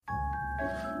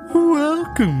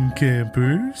Welcome,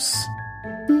 campers.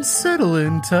 Settle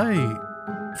in tight.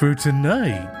 For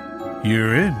tonight,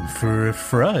 you're in for a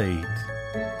fright.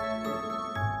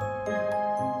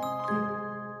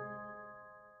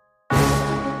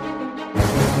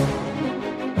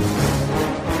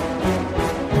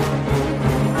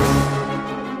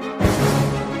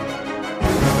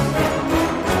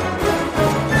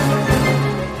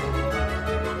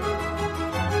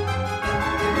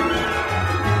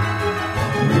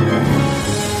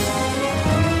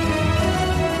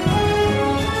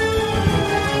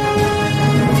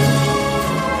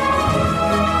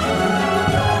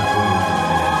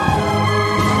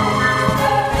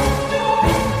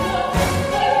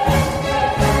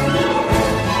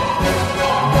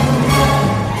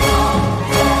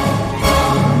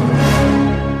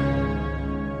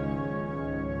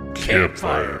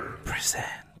 Campfire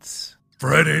Presents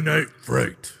Friday Night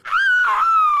Fright.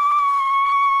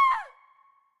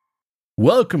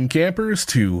 Welcome, campers,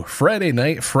 to Friday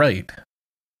Night Fright.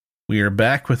 We are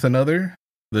back with another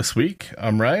this week.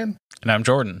 I'm Ryan. And I'm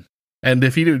Jordan. And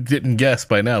if you didn't guess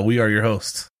by now, we are your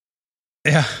hosts.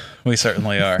 Yeah, we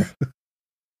certainly are.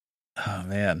 Oh,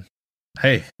 man.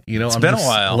 Hey, I'm been just a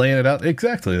while. laying it out.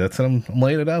 Exactly. That's what I'm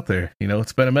laying it out there.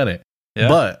 It's been a minute. Yeah.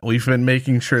 But we've been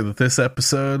making sure that this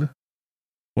episode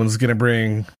was going to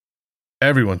bring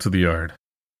everyone to the yard.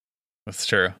 That's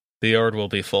true. The yard will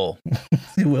be full.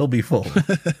 It will be full. We're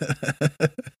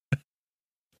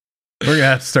going to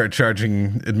have to start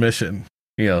charging admission,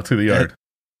 to the yard.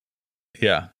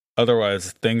 Yeah.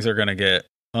 Otherwise, things are going to get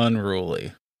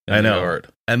unruly in I know. the yard.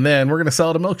 And then we're going to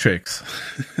sell the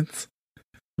milkshakes.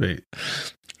 Wait.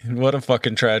 What a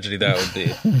fucking tragedy that would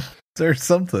be. There's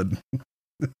something.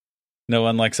 No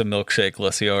one likes a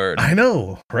milkshake-less yard. I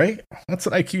know, right? That's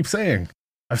what I keep saying.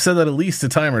 I've said that at least a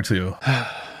time or two.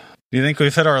 Do you think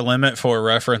we've hit our limit for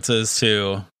references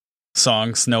to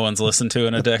songs no one's listened to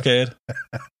in a decade?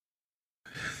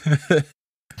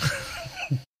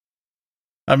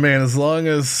 I mean, as long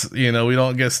as, we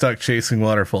don't get stuck chasing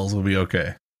waterfalls, we'll be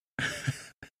okay.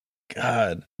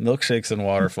 God, milkshakes and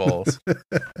waterfalls.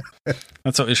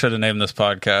 That's what we should have named this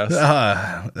podcast.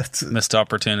 That's Missed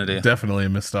opportunity. Definitely a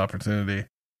missed opportunity.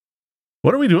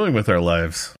 What are we doing with our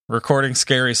lives? Recording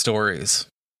scary stories.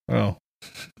 Oh.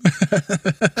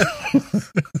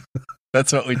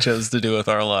 That's what we chose to do with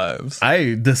our lives.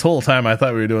 This whole time I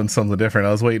thought we were doing something different.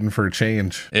 I was waiting for a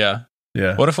change. Yeah.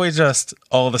 Yeah. What if we just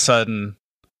all of a sudden,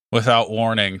 without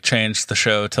warning, changed the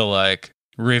show to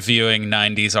reviewing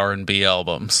 90s R&B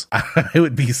albums? I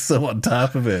would be so on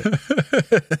top of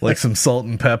it. Like some Salt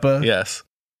and Pepper. Yes.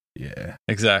 Yeah.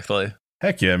 Exactly.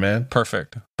 Heck yeah, man.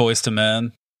 Perfect. Boys to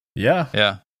Men. Yeah.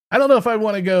 Yeah. I don't know if I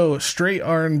want to go straight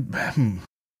R&B.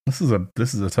 This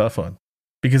is a tough one.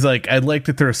 Because I'd like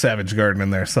to throw Savage Garden in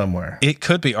there somewhere. It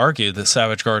could be argued that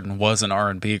Savage Garden was an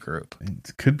R&B group.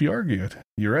 It could be argued.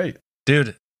 You're right.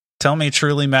 Dude, tell me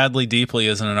Truly Madly Deeply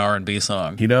isn't an R&B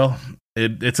song.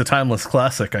 It's a timeless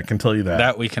classic, I can tell you that.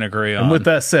 That we can agree on. And with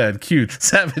that said, cute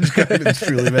Savage Garden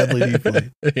Truly Madly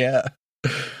Deeply. Yeah.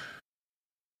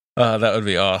 That would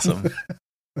be awesome.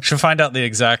 Should find out the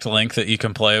exact link that you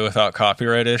can play without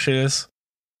copyright issues.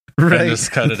 Right. And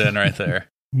just cut it in right there.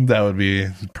 That would be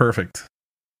perfect.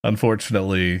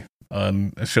 Unfortunately,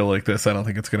 on a show like this, I don't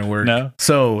think it's going to work. No.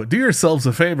 So do yourselves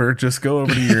a favor. Just go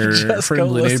over to your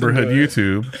friendly neighborhood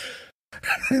YouTube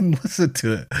and listen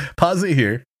to it. Pause it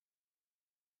here.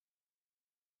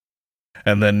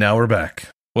 And then now we're back.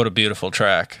 What a beautiful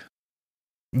track.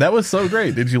 That was so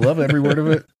great. Did you love every word of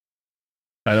it?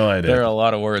 I know I did. There are a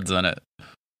lot of words in it.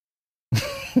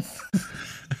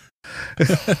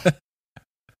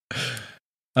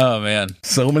 Oh, man.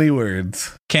 So many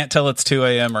words. Can't tell it's 2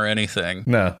 a.m. or anything.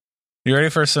 No. You ready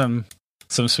for some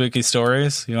spooky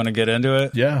stories? You want to get into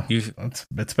it? Yeah.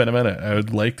 It's been a minute. I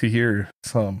would like to hear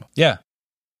some. Yeah.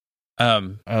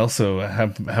 I also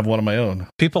have one of my own.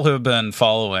 People who have been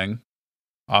following,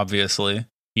 obviously,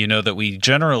 that we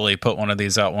generally put one of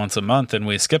these out once a month, and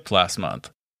we skipped last month.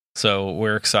 So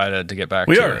we're excited to get back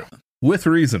to it. With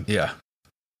reason. Yeah.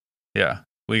 Yeah.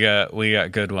 We got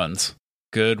good ones.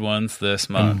 Good ones this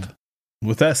month.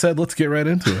 With that said, let's get right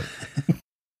into it.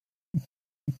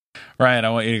 Ryan, I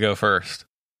want you to go first.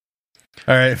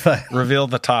 All right, fine. Reveal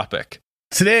the topic.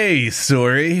 Today's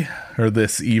story, or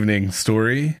this evening's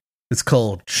story, is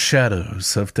called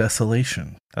Shadows of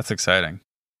Desolation. That's exciting.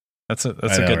 That's a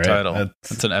good title.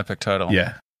 That's an epic title.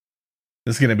 Yeah.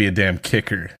 This is going to be a damn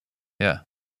kicker. Yeah.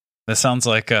 That sounds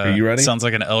like Are you ready? Sounds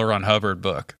like an L. Ron Hubbard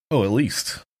book. Oh, at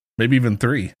least. Maybe even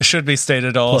 3. It should be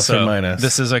stated also, plus or minus.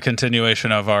 This is a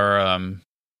continuation of our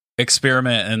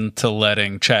experiment into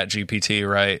letting ChatGPT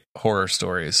write horror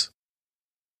stories.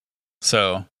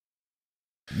 So,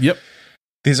 yep.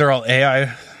 These are all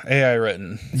AI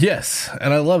written. Yes,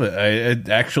 and I love it.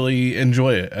 I actually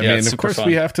enjoy it. I mean, of course, fun.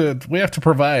 we have to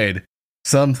provide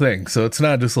something, so it's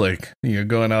not just like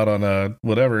going out on a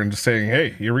whatever and just saying,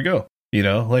 "Hey, here we go."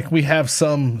 Like we have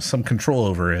some control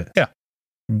over it. Yeah,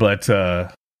 but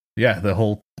the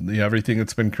whole everything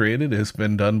that's been created has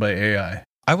been done by AI.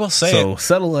 I will say, so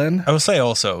settle in. I will say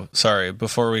also, sorry,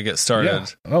 before we get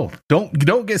started. Yeah. Oh,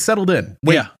 don't get settled in.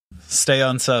 Wait. Yeah, stay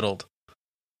unsettled.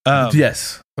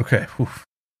 Yes. Okay. Oof.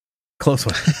 Close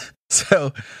one.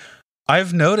 So,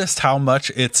 I've noticed how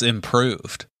much it's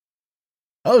improved.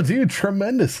 Oh, dude,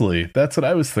 tremendously. That's what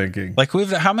I was thinking. Like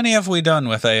how many have we done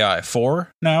with AI?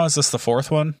 4 now? Is this the 4th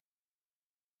one?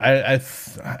 I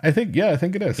think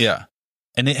it is. Yeah.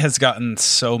 And it has gotten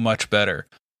so much better.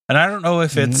 And I don't know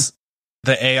if it's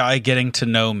the AI getting to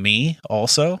know me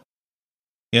also,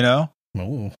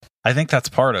 Oh. I think that's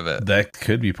part of it. That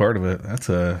could be part of it. That's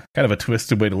a kind of a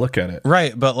twisted way to look at it.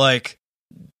 Right, but like,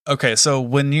 okay, so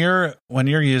when you're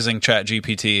using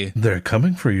ChatGPT, they're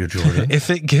coming for you, Jordan. If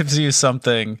it gives you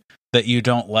something that you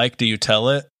don't like, do you tell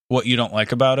it what you don't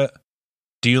like about it?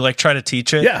 Do you like try to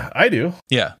teach it? Yeah, I do.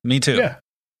 Yeah, me too. Yeah.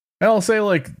 And I'll say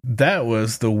like, that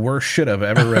was the worst shit I've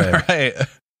ever read. Right.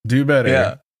 Do better.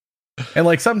 Yeah. And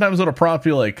like sometimes it'll prompt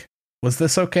you like, was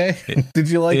this okay? Did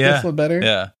you like this one better?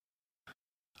 Yeah.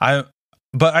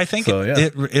 But I think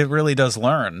it really does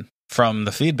learn from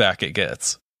the feedback it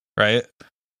gets, right?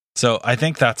 So I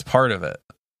think that's part of it.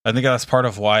 I think that's part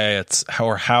of why it's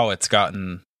how it's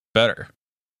gotten better.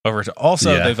 They've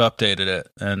updated it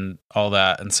and all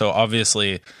that, and so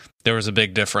obviously there was a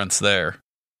big difference there.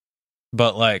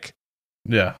 But like,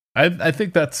 yeah, I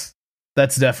think that's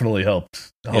definitely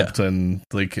helped and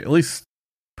like at least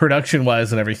production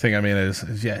wise and everything. I mean,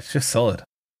 it's just solid.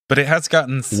 But it has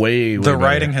gotten way the better.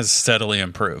 Writing has steadily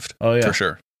improved. Oh yeah, for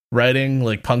sure. Writing,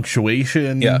 like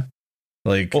punctuation,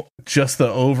 just the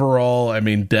overall, I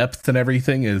mean, depth and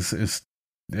everything is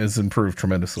improved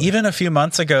tremendously. Even a few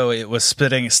months ago, it was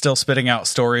still spitting out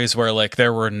stories where like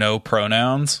there were no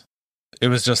pronouns. It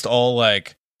was just all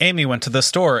like, Amy went to the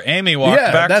store. Amy walked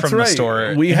back from the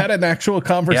store. We had an actual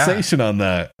conversation on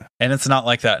that, and it's not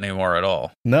like that anymore at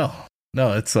all. No,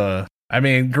 it's I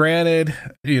mean, granted,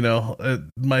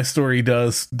 my story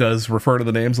does refer to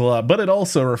the names a lot, but it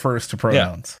also refers to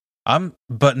pronouns.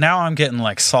 But now I'm getting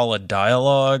like solid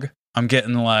dialogue. I'm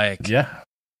getting like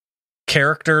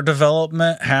character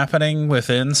development happening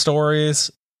within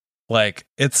stories. Like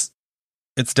it's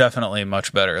definitely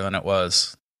much better than it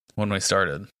was when we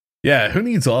started. Yeah, who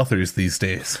needs authors these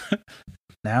days?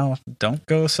 Now, don't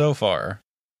go so far.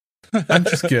 I'm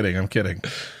just kidding. I'm kidding.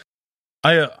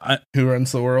 Who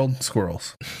runs the world?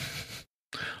 Squirrels.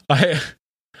 I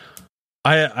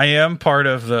am part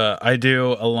of I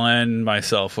do align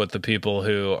myself with the people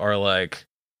who are like,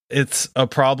 it's a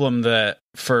problem that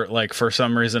for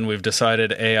some reason we've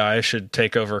decided AI should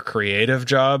take over creative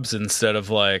jobs instead of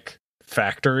like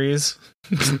factories.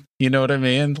 You know what I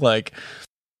mean? Like,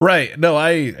 right. No,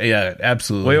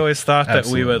 absolutely. We always thought that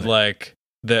we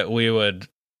would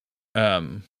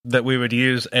that we would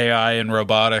use AI and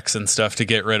robotics and stuff to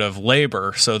get rid of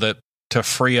labor to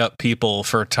free up people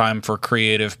for time for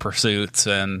creative pursuits.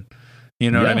 And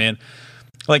you know what I mean?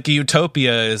 Like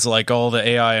utopia is like all the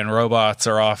AI and robots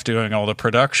are off doing all the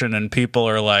production and people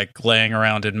are like laying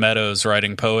around in meadows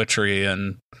writing poetry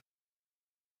and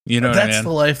you know what I mean? That's the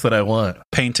life that I want.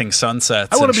 Painting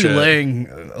sunsets. I want to be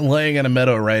laying in a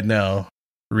meadow right now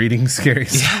reading scary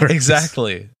stories.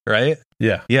 Exactly. Right?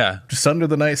 Yeah. Yeah. Just under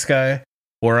the night sky.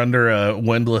 Or under a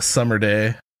windless summer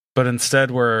day. But instead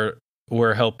we're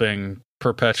helping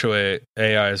perpetuate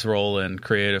AI's role in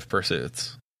creative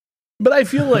pursuits. But I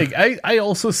feel like I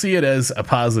also see it as a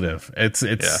positive.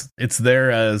 It's there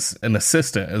as an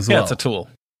assistant as well. Yeah, it's a tool.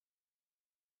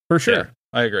 For sure. Yeah,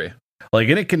 I agree. Like,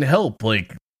 and it can help,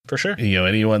 like, for sure.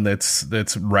 Anyone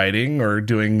that's writing or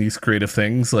doing these creative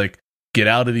things, like, get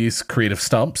out of these creative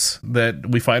stumps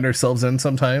that we find ourselves in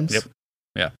sometimes. Yep.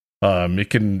 Yeah. It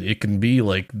can be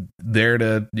like there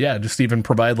to just even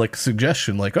provide like a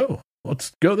suggestion, like, oh,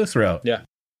 let's go this route. Yeah.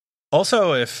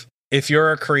 Also, if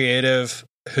you're a creative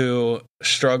who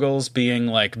struggles being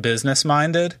like business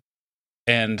minded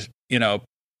and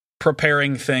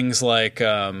preparing things like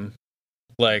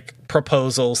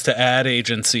proposals to ad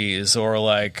agencies or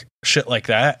like shit like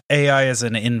that, AI is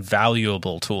an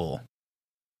invaluable tool.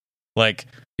 Like,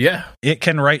 yeah, it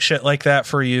can write shit like that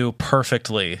for you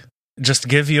perfectly. Just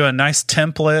give you a nice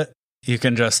template. You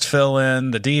can just fill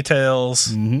in the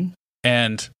details,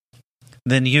 and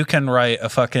then you can write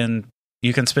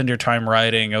you can spend your time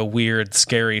writing a weird,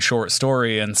 scary short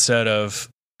story instead of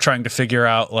trying to figure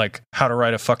out like how to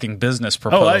write a fucking business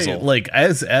proposal.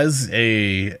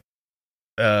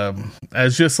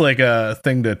 As just like a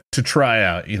thing to try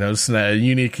out, just a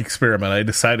unique experiment. I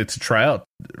decided to try out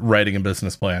writing a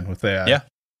business plan with AI. Yeah.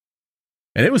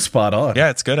 And it was spot on. Yeah,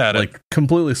 it's good at it. Like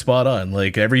completely spot on.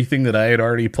 Like everything that I had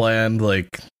already planned,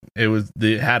 like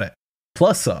it had it.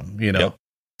 Plus some, Yep.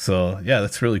 So yeah,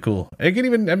 that's really cool. It can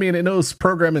even, it knows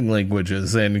programming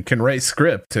languages and can write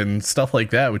script and stuff like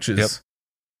that, which is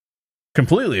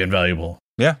completely invaluable.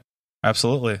 Yeah.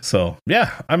 Absolutely. So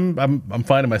yeah, I'm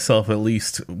finding myself at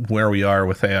least where we are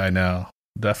with AI now.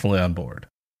 Definitely on board.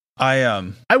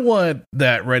 I want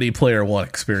that Ready Player One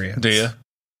experience. Do you?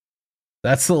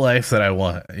 That's the life that I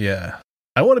want. Yeah,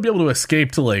 I want to be able to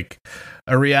escape to like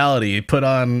a reality, put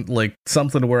on like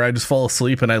something where I just fall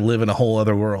asleep and I live in a whole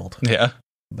other world. Yeah.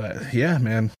 But yeah,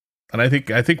 man. And I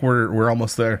think we're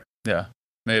almost there. Yeah,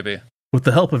 maybe. With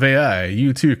the help of AI,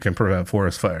 you too can prevent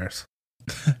forest fires.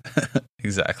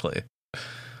 Exactly.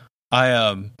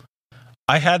 I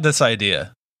had this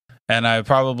idea, and I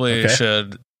probably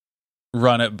should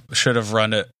have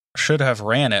ran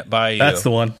it by you. That's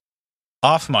the one.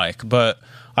 Off mic, but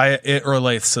it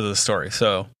relates to the story,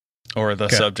 or the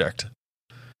subject.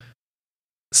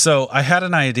 So I had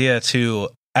an idea to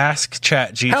ask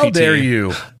ChatGPT. How dare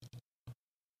you?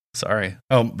 Sorry.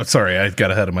 Oh, sorry, I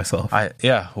got ahead of myself.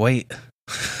 Wait.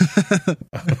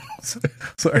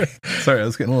 Sorry, I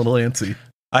was getting a little antsy.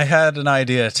 I had an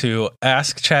idea to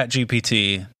ask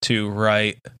ChatGPT to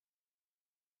write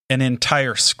an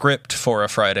entire script for a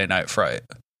Friday Night Fright.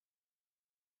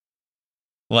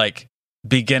 Like,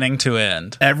 beginning to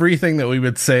end. Everything that we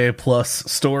would say plus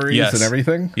stories and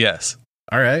everything? Yes.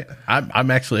 All right.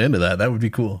 I'm actually into that. That would be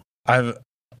cool. I'm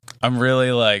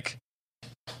really like,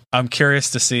 I'm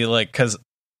curious to see, like, because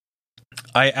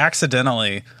I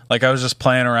accidentally, like, I was just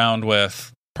playing around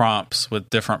with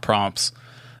different prompts,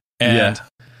 and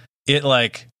it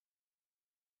like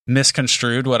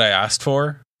misconstrued what I asked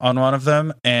for on one of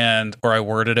them, or I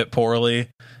worded it poorly,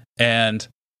 and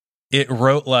it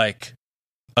wrote like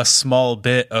a small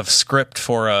bit of script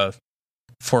for a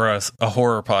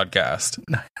horror podcast.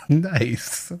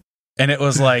 Nice. And it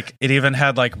was like, it even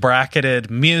had like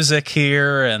bracketed music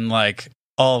here and like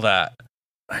all that.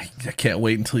 I can't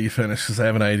wait until you finish, because I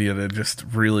have an idea to just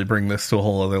really bring this to a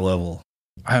whole other level.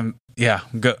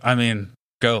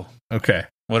 Go. Okay.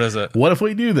 What is it? What if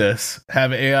we do this?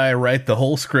 Have AI write the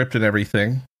whole script and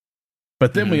everything,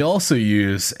 but then we also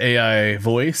use AI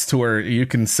voice to where you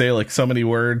can say like so many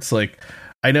words. Like,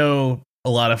 I know a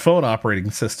lot of phone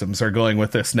operating systems are going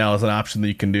with this now as an option that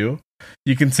you can do.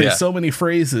 You can say so many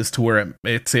phrases to where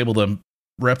it's able to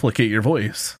replicate your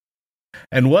voice.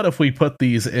 And what if we put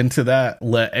these into that,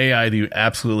 let AI do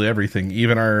absolutely everything,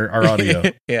 even our audio?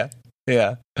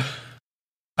 Yeah.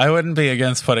 I wouldn't be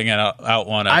against putting out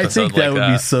one episode. I think that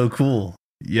would be so cool.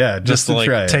 Yeah, just to like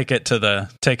try take it to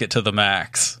the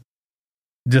max.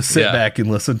 Just sit back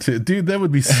and listen to it. Dude, that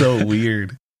would be so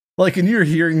weird. Like, and you're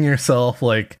hearing yourself,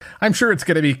 like, I'm sure it's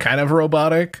going to be kind of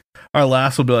robotic. Our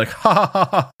laughs will be like, ha ha ha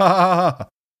ha ha ha.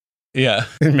 Yeah.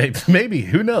 And maybe,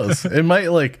 who knows? It might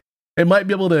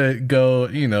be able to go,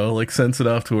 like sense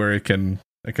enough to where it can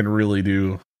really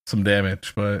do some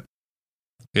damage, but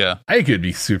yeah, I think it'd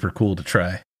be super cool to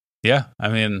try. Yeah. I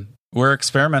mean, we're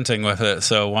experimenting with it,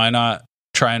 so why not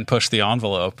try and push the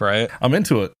envelope, right? I'm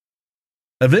into it.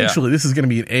 Eventually, this is going to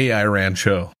be an AI ran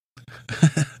show.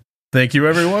 Thank you,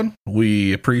 everyone.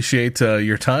 We appreciate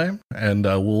your time, and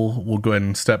we'll go ahead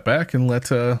and step back and let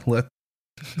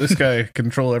this guy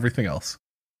control everything else.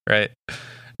 Right.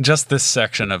 Just this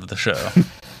section of the show.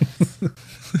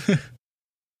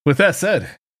 With that said,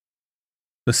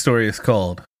 the story is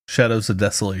called Shadows of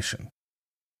Desolation.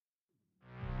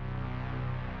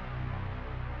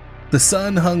 The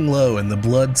sun hung low in the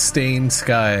blood-stained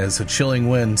sky as a chilling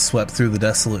wind swept through the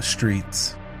desolate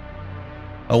streets.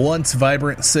 A once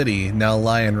vibrant city now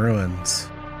lay in ruins,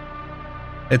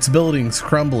 its buildings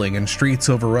crumbling and streets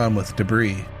overrun with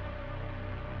debris.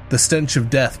 The stench of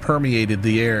death permeated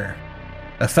the air,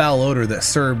 a foul odor that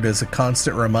served as a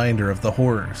constant reminder of the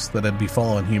horrors that had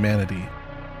befallen humanity.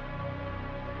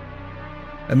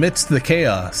 Amidst the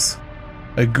chaos,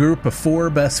 a group of 4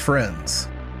 best friends,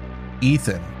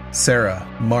 Ethan, Sarah,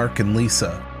 Mark, and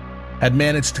Lisa, had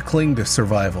managed to cling to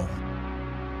survival.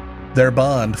 Their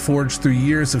bond, forged through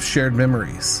years of shared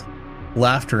memories,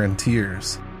 laughter and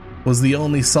tears, was the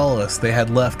only solace they had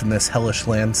left in this hellish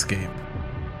landscape.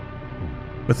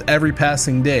 With every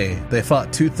passing day, they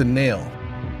fought tooth and nail,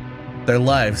 their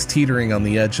lives teetering on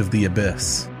the edge of the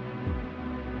abyss.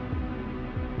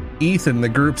 Ethan, the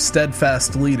group's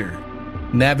steadfast leader,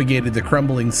 navigated the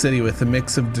crumbling city with a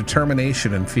mix of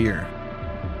determination and fear.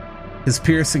 His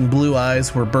piercing blue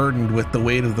eyes were burdened with the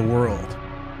weight of the world.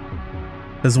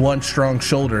 His once strong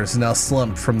shoulders now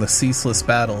slumped from the ceaseless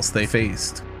battles they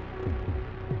faced.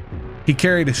 He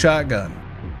carried a shotgun,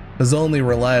 his only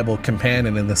reliable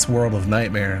companion in this world of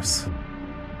nightmares.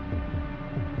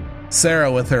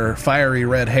 Sarah, with her fiery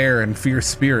red hair and fierce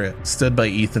spirit, stood by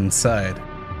Ethan's side.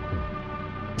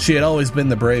 She had always been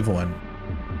the brave one,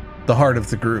 the heart of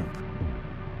the group.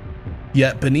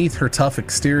 Yet beneath her tough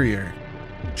exterior,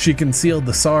 she concealed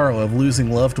the sorrow of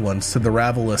losing loved ones to the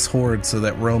ravenous hordes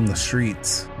that roam the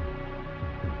streets.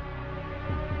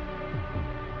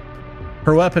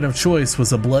 Her weapon of choice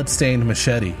was a blood-stained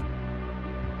machete,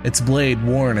 its blade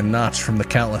worn and notched from the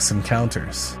countless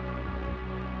encounters.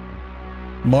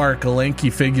 Mark, a lanky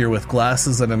figure with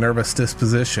glasses and a nervous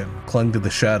disposition, clung to the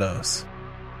shadows.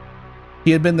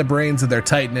 He had been the brains of their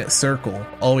tight-knit circle,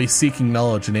 always seeking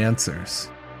knowledge and answers.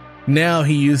 Now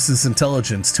he used his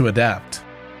intelligence to adapt,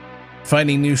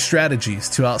 finding new strategies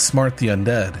to outsmart the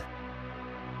undead.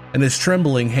 In his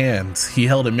trembling hands, he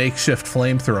held a makeshift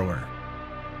flamethrower,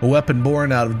 a weapon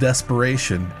born out of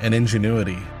desperation and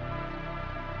ingenuity.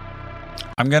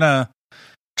 I'm gonna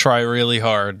try really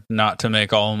hard not to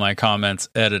make all of my comments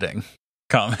editing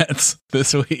comments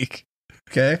this week.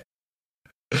 Okay.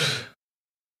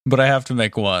 But I have to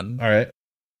make one. All right.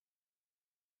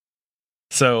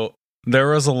 So there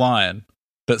was a line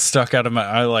that stuck out of my...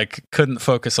 I couldn't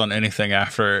focus on anything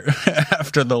after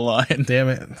the line. Damn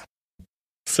it.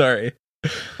 Sorry.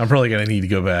 I'm probably going to need to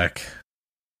go back.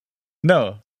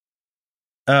 No.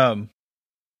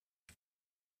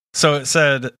 So it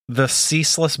said the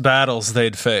ceaseless battles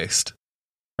they'd faced.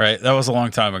 Right? That was a long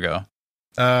time ago.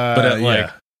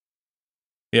 But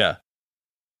yeah.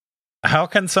 How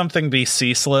can something be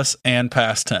ceaseless and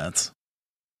past tense?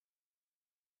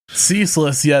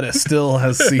 Ceaseless, yet it still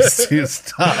has ceased to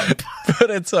stop.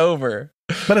 But it's over.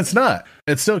 But it's not.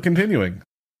 It's still continuing.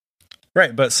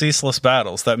 Right, but ceaseless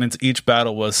battles. That means each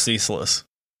battle was ceaseless.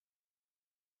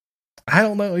 I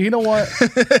don't know. You know what?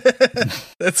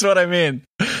 That's what I mean.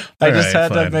 I just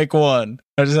had to make one.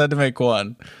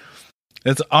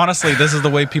 It's honestly, this is the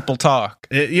way people talk.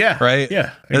 Yeah. Right?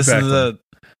 Yeah. Exactly. This is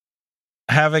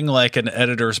having an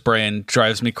editor's brain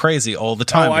drives me crazy all the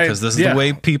time because this is the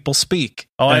way people speak.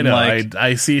 Oh, and I know.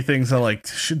 I see things I'm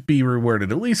should be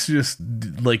reworded. At least just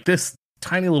this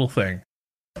tiny little thing.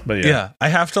 But yeah, I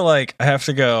have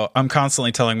to go. I'm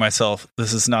constantly telling myself,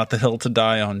 this is not the hill to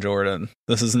die on, Jordan.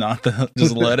 This is not the hill.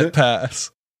 Just let it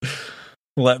pass.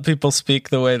 Let people speak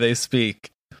the way they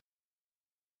speak.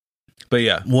 But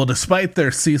yeah. Well, despite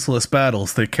their ceaseless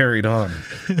battles, they carried on.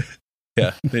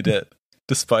 Yeah, they did.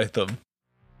 Despite them.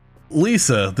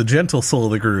 Lisa, the gentle soul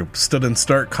of the group, stood in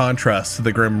stark contrast to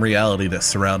the grim reality that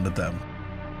surrounded them.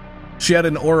 She had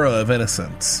an aura of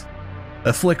innocence,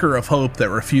 a flicker of hope that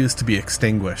refused to be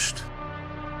extinguished.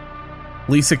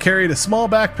 Lisa carried a small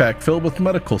backpack filled with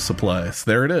medical supplies.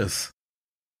 There it is.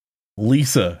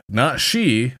 Lisa, not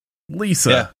she. Lisa.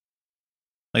 Yeah.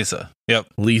 Lisa. Yep.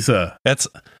 Lisa.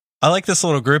 I like this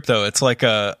little group though. It's like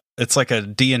a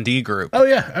D&D group. Oh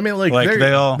yeah. I mean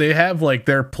they have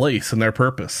their place and their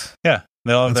purpose. Yeah.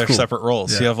 They all have their separate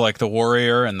roles. Yeah. You have the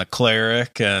warrior and the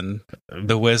cleric and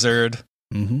the wizard.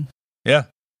 Mm-hmm. Yeah.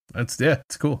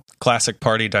 It's cool. Classic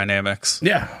party dynamics.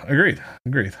 Yeah, agreed.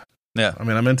 Yeah. I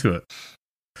mean, I'm into it.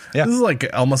 Yeah. This is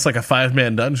almost like a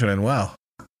 5-man dungeon, and wow.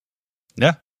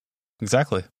 Yeah,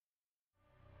 exactly.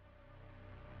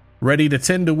 Ready to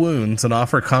tend to wounds and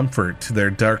offer comfort to their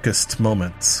darkest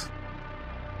moments.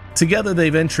 Together they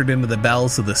ventured into the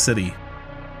bowels of the city,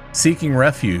 seeking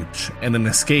refuge and an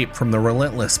escape from the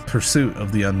relentless pursuit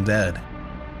of the undead.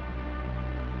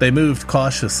 They moved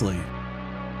cautiously,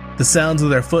 the sounds of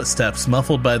their footsteps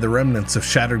muffled by the remnants of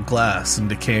shattered glass and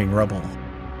decaying rubble.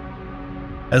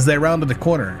 As they rounded a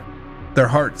corner, their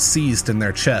hearts seized in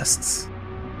their chests.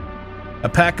 A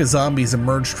pack of zombies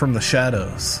emerged from the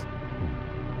shadows,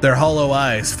 their hollow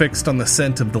eyes fixed on the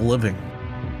scent of the living.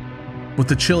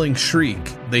 With a chilling shriek,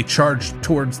 they charged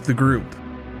towards the group,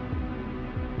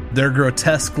 their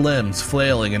grotesque limbs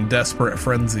flailing in desperate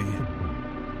frenzy.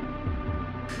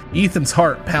 Ethan's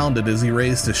heart pounded as he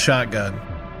raised his shotgun,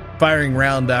 firing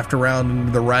round after round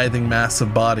into the writhing mass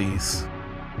of bodies.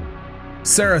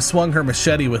 Sarah swung her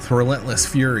machete with relentless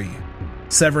fury,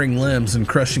 severing limbs and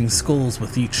crushing skulls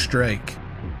with each strike.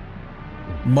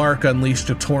 Mark unleashed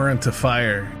a torrent of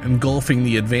fire, engulfing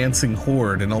the advancing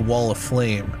horde in a wall of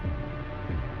flame.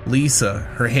 Lisa,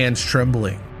 her hands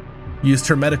trembling, used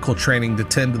her medical training to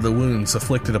tend to the wounds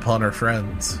afflicted upon her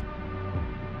friends.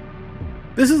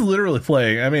 This is literally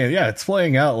playing. I mean, yeah, it's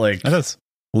playing out it is.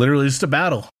 Literally just a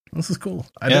battle. This is cool.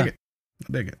 I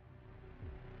dig it.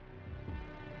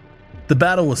 The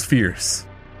battle was fierce.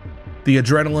 The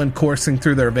adrenaline coursing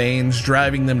through their veins,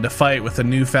 driving them to fight with a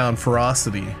newfound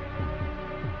ferocity.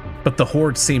 But the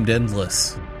horde seemed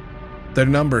endless, their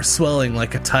numbers swelling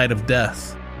like a tide of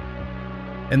death.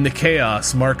 In the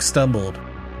chaos, Mark stumbled,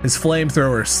 his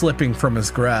flamethrower slipping from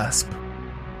his grasp.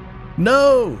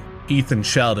 "No!" Ethan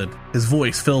shouted, his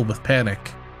voice filled with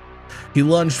panic. He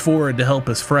lunged forward to help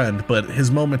his friend, but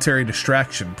his momentary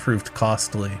distraction proved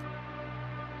costly.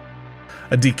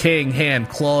 A decaying hand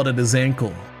clawed at his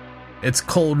ankle, its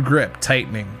cold grip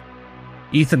tightening.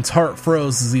 Ethan's heart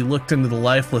froze as he looked into the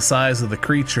lifeless eyes of the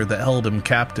creature that held him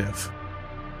captive.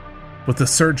 With a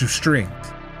surge of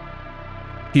strength,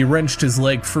 he wrenched his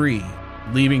leg free,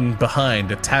 leaving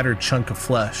behind a tattered chunk of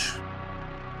flesh.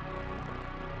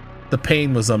 The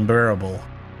pain was unbearable,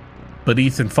 but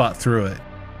Ethan fought through it,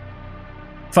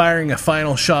 firing a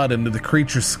final shot into the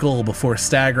creature's skull before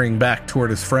staggering back toward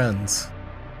his friends.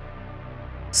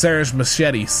 Sarah's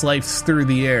machete sliced through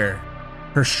the air,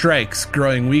 her strikes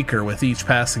growing weaker with each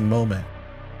passing moment.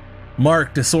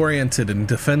 Mark, disoriented and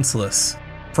defenseless,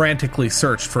 frantically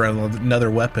searched for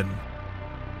another weapon.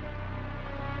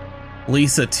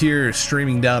 Lisa, tears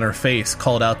streaming down her face,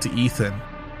 called out to Ethan,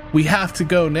 "We have to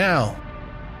go now!"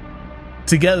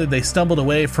 Together they stumbled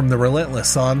away from the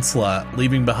relentless onslaught,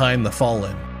 leaving behind the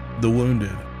fallen, the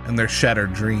wounded, and their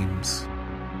shattered dreams.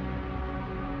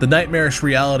 The nightmarish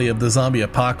reality of the zombie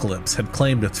apocalypse had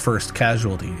claimed its first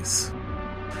casualties,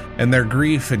 and their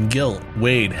grief and guilt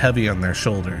weighed heavy on their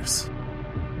shoulders.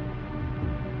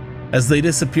 As they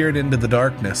disappeared into the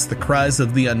darkness, the cries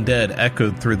of the undead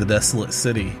echoed through the desolate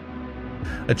city,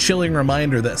 a chilling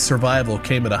reminder that survival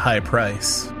came at a high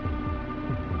price.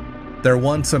 Their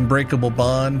once unbreakable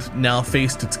bond now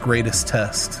faced its greatest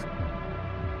test.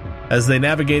 As they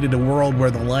navigated a world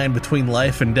where the line between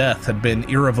life and death had been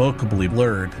irrevocably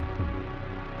blurred.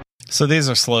 So these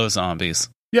are slow zombies.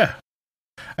 Yeah.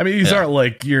 I mean, these aren't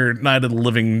like your Night of the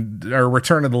Living or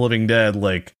Return of the Living Dead,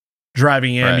 like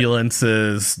driving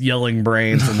ambulances, yelling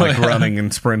brains, and like running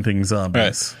and sprinting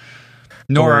zombies.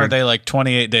 Nor are they like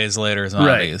 28 Days Later zombies.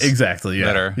 Right, exactly, yeah.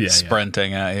 That are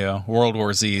sprinting at you. World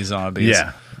War Z zombies.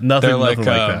 Yeah, nothing like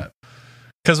that.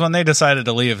 Because when they decided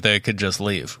to leave, they could just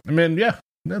leave. I mean, yeah,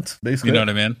 that's basically You know what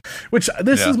I mean? Which,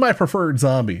 this is my preferred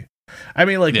zombie. I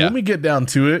mean, like, when we get down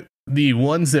to it, the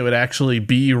ones that would actually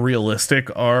be realistic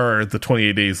are the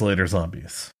 28 Days Later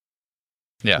zombies.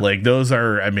 Yeah. Like, those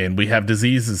are, I mean, we have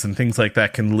diseases and things like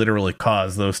that can literally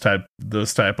cause those type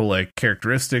of, like,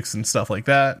 characteristics and stuff like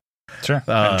that. Sure.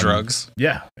 And drugs.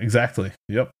 Yeah, exactly.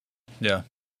 Yep. Yeah.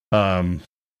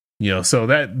 You know, so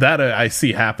that I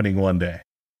see happening one day.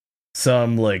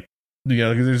 Some, like, you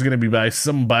know, there's going to be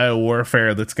some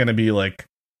biowarfare that's going to be, like,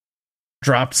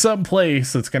 dropped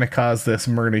someplace that's going to cause this,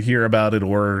 and we're going to hear about it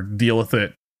or deal with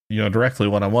it, you know, directly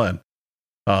one-on-one.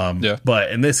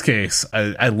 But in this case,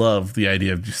 I love the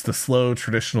idea of just the slow,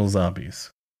 traditional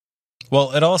zombies.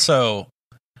 Well, it also...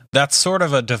 That's sort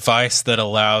of a device that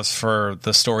allows for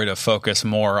the story to focus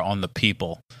more on the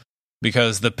people,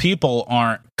 because the people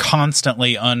aren't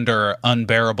constantly under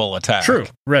unbearable attack. True,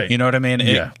 right. You know what I mean?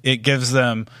 It gives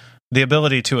them the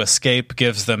ability to escape,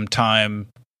 gives them time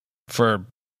for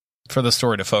the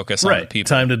story to focus on the people.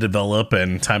 Time to develop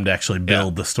and time to actually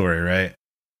build the story, right?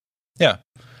 Yeah.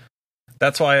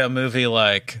 That's why a movie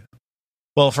like,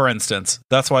 well, for instance,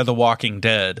 that's why The Walking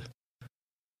Dead,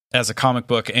 as a comic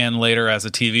book and later as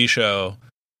a TV show,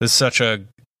 is such a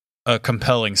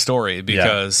compelling story,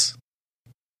 because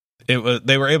they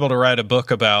were able to write a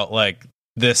book about, like,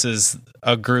 this is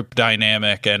a group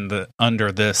dynamic and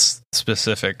under this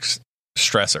specific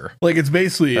stressor. Like, it's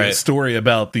basically a story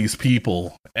about these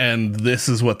people, and this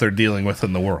is what they're dealing with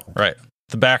in the world. Right.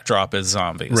 The backdrop is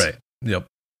zombies. Right. Yep.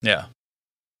 Yeah.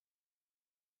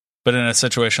 But in a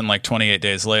situation like 28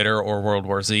 Days Later or World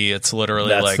War Z, it's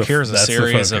literally here's a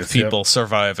series of people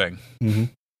surviving. Mm-hmm.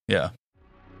 Yeah.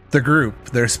 The group,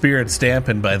 their spirits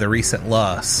dampened by the recent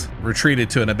loss,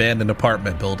 retreated to an abandoned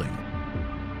apartment building.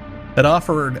 It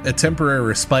offered a temporary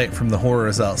respite from the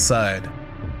horrors outside,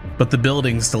 but the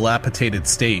building's dilapidated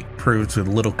state proved with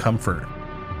little comfort.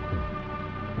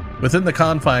 Within the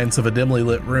confines of a dimly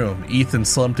lit room, Ethan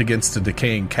slumped against a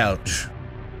decaying couch,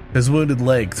 his wounded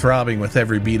leg throbbing with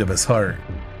every beat of his heart.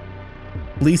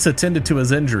 Lisa tended to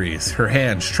his injuries, her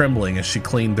hands trembling as she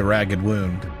cleaned the ragged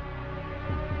wound.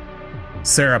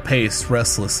 Sarah paced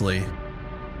restlessly,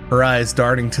 her eyes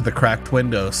darting to the cracked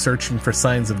window, searching for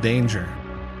signs of danger.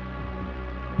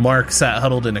 Mark sat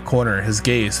huddled in a corner, his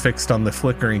gaze fixed on the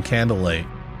flickering candlelight,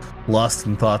 lost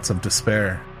in thoughts of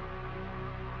despair.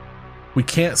 "We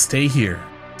can't stay here,"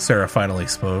 Sarah finally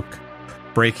spoke,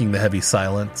 breaking the heavy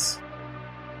silence.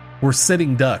 We're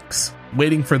sitting ducks,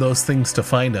 waiting for those things to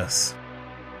find us.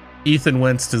 Ethan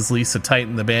winced as Lisa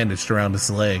tightened the bandage around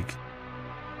his leg.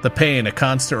 The pain, a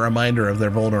constant reminder of their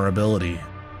vulnerability.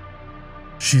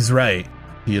 She's right,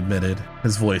 he admitted,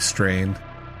 his voice strained.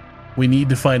 We need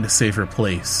to find a safer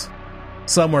place.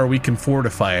 Somewhere we can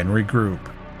fortify and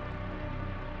regroup.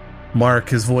 Mark,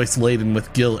 his voice laden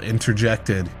with guilt,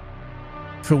 interjected.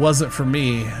 If it wasn't for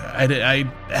me, I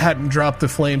hadn't dropped the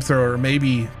flamethrower,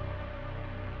 maybe...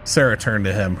 Sarah turned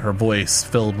to him, her voice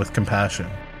filled with compassion.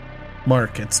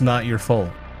 Mark, it's not your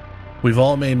fault. We've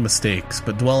all made mistakes,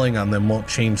 but dwelling on them won't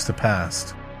change the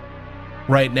past.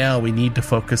 Right now, we need to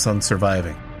focus on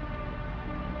surviving.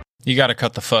 You gotta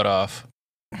cut the foot off.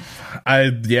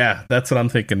 Yeah, that's what I'm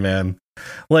thinking, man.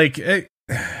 Like,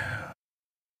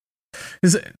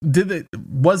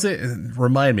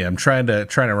 remind me, I'm trying to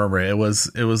remember. It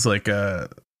was like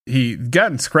he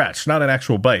gotten scratched, not an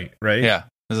actual bite, right? Yeah,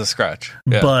 it was a scratch.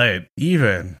 Yeah. But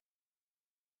even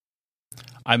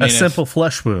a simple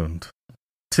flesh wound,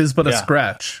 'tis but a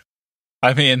scratch.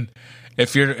 I mean,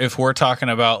 if we're talking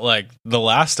about like The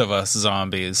Last of Us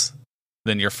zombies,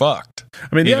 then you're fucked.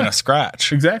 I mean, even a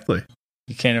scratch. Exactly.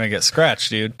 You can't even get scratched,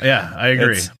 dude. Yeah, I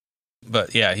agree.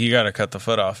 But yeah, you got to cut the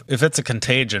foot off. If it's a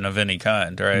contagion of any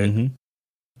kind, right? Mm-hmm.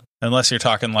 Unless you're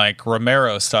talking like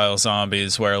Romero-style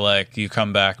zombies where like you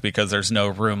come back because there's no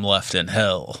room left in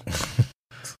hell,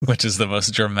 which is the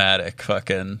most dramatic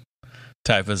fucking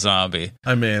type of zombie.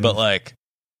 I mean... But like,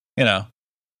 you know,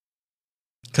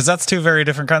 because that's two very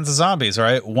different kinds of zombies,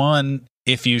 right? One,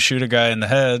 if you shoot a guy in the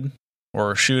head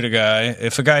or shoot a guy,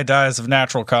 if a guy dies of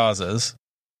natural causes,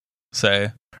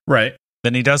 say... Right.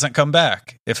 Then he doesn't come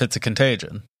back if it's a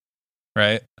contagion,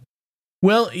 right?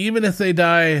 Well, even if they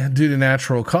die due to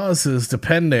natural causes,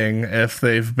 depending if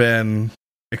they've been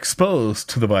exposed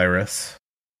to the virus.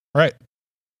 Right.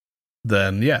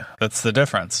 Then, yeah. That's the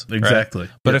difference. Exactly.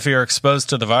 Right? But if you're exposed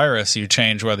to the virus, you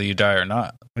change whether you die or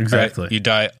not. Exactly. Right? You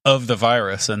die of the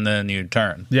virus and then you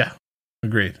turn. Yeah.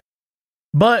 Agreed.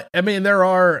 But, I mean, there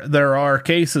are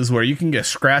cases where you can get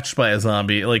scratched by a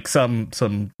zombie, like some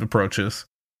approaches.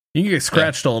 You can get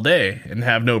scratched all day and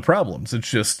have no problems. It's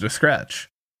just a scratch.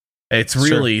 It's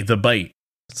really the bite.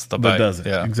 It's the bite that does it.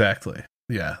 Yeah. Exactly.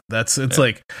 Yeah.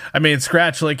 Like, I mean,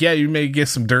 scratch, like, yeah, you may get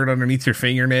some dirt underneath your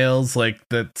fingernails, like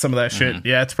some of that shit. Mm-hmm.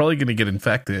 Yeah, it's probably going to get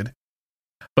infected.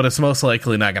 But it's most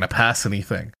likely not going to pass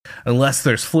anything unless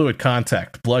there's fluid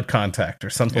contact, blood contact, or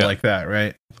something like that,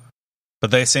 right?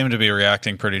 But they seem to be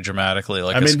reacting pretty dramatically,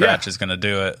 like a scratch is going to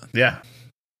do it. Yeah.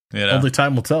 You know? Only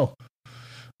time will tell.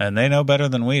 And they know better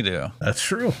than we do. That's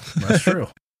true. That's true.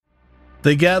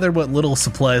 They gathered what little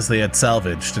supplies they had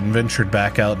salvaged and ventured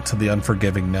back out into the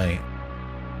unforgiving night.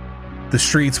 The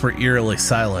streets were eerily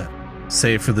silent,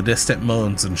 save for the distant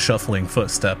moans and shuffling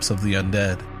footsteps of the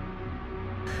undead.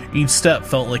 Each step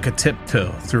felt like a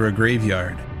tiptoe through a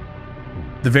graveyard,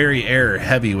 the very air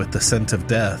heavy with the scent of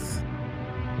death.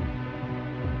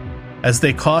 As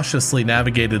they cautiously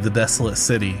navigated the desolate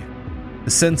city, a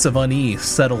sense of unease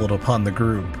settled upon the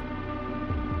group.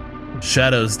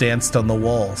 Shadows danced on the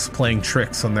walls, playing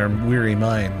tricks on their weary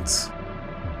minds.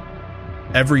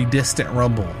 Every distant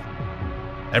rumble,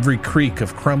 every creak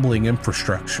of crumbling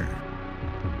infrastructure,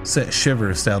 sent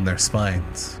shivers down their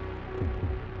spines.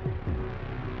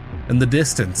 In the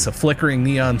distance, a flickering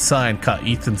neon sign caught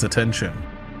Ethan's attention.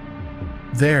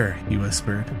 There, he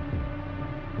whispered,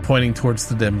 pointing towards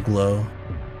the dim glow.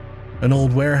 An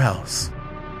old warehouse.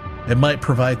 It might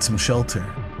provide some shelter.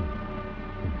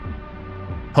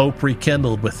 Hope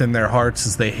rekindled within their hearts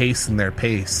as they hastened their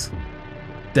pace,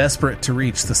 desperate to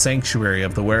reach the sanctuary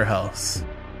of the warehouse.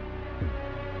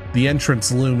 The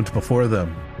entrance loomed before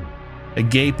them, a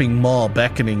gaping maw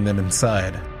beckoning them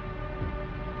inside.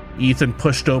 Ethan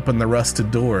pushed open the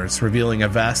rusted doors, revealing a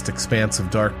vast expanse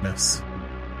of darkness.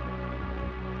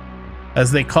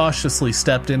 As they cautiously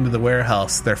stepped into the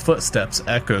warehouse, their footsteps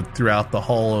echoed throughout the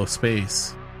hollow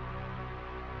space.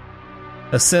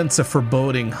 A sense of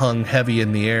foreboding hung heavy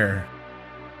in the air,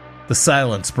 the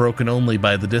silence broken only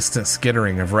by the distant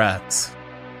skittering of rats.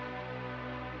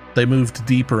 They moved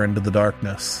deeper into the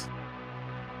darkness,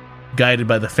 guided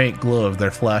by the faint glow of their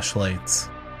flashlights.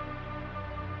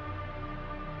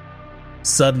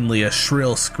 Suddenly, a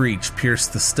shrill screech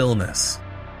pierced the stillness,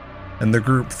 and the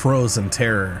group froze in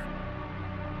terror.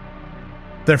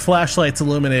 Their flashlights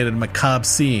illuminated a macabre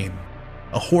scene,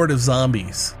 a horde of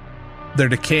zombies, their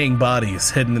decaying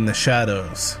bodies hidden in the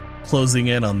shadows, closing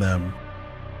in on them.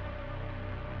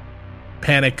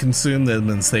 Panic consumed them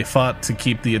as they fought to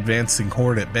keep the advancing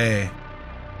horde at bay.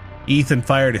 Ethan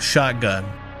fired a shotgun,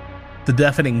 the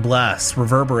deafening blasts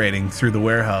reverberating through the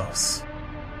warehouse.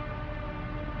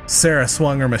 Sarah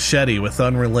swung her machete with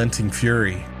unrelenting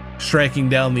fury, striking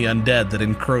down the undead that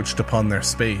encroached upon their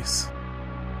space.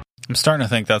 I'm starting to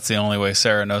think that's the only way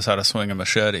Sarah knows how to swing a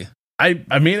machete.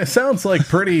 I mean, it sounds like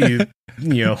pretty,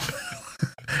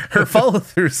 her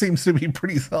follow-through seems to be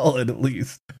pretty solid, at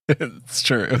least. It's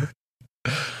true.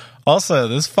 Also,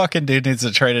 this fucking dude needs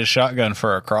to trade his shotgun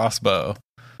for a crossbow.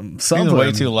 He's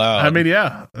way too loud. I mean,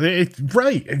 yeah.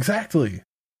 Right, exactly.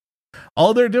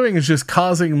 All they're doing is just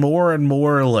causing more and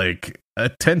more,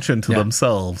 attention to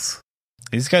themselves.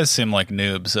 These guys seem like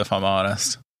noobs, if I'm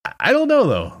honest. I don't know,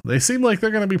 though. They seem like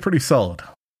they're going to be pretty solid.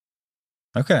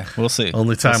 Okay, we'll see.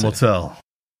 Only time will tell.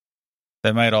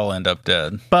 They might all end up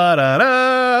dead.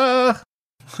 Ba-da-da!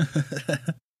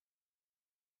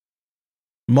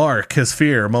 Mark, his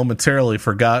fear momentarily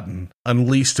forgotten,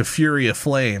 unleashed a fury of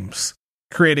flames,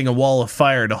 creating a wall of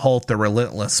fire to halt their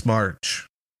relentless march.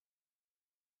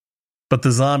 But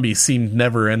the zombies seemed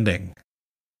never-ending,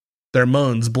 their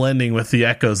moans blending with the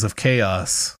echoes of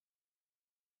chaos.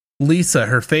 Lisa,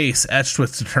 her face etched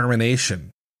with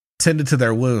determination, tended to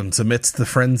their wounds amidst the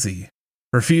frenzy,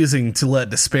 refusing to let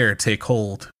despair take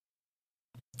hold.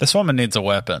 This woman needs a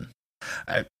weapon.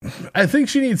 I think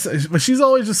she needs, but she's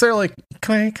always just there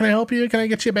can I help you? Can I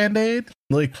get you a Band-Aid?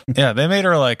 Yeah, they made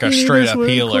her like a straight up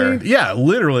healer. Clean? Yeah,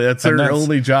 literally, that's her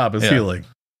only job is healing.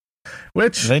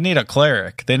 Which they need a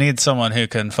cleric. They need someone who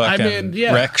can fucking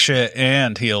wreck shit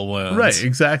and heal wounds. Right,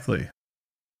 exactly.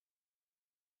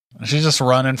 She's just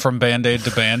running from Band-Aid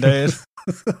to Band-Aid.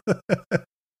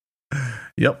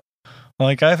 Yep.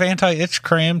 I have anti-itch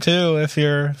cream too if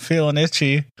you're feeling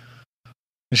itchy.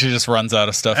 And she just runs out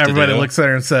of stuff. Everybody looks at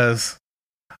her and says,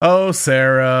 "Oh,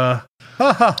 Sarah."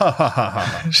 Ha ha ha ha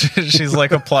ha. She's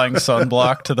like applying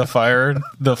sunblock to the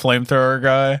flamethrower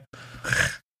guy.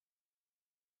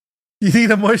 You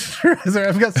need a moisturizer?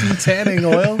 I've got some tanning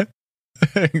oil.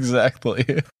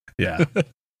 Exactly. Yeah.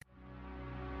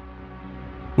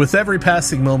 With every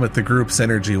passing moment, the group's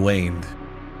energy waned.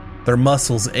 Their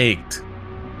muscles ached.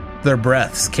 Their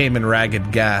breaths came in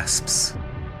ragged gasps.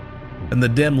 In the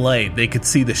dim light, they could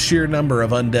see the sheer number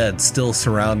of undead still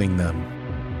surrounding them.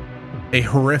 A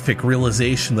horrific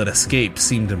realization that escape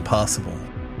seemed impossible.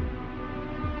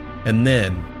 And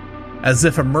then, as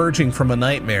if emerging from a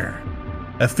nightmare,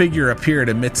 a figure appeared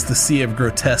amidst the sea of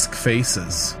grotesque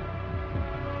faces.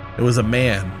 It was a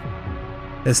man,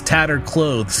 his tattered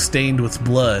clothes stained with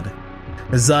blood,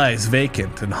 his eyes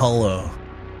vacant and hollow.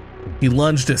 He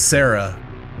lunged at Sarah,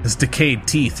 his decayed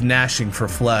teeth gnashing for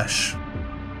flesh.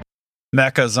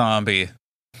 Mecha zombie.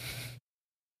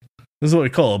 This is what we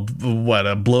call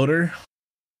a bloater?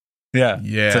 Yeah.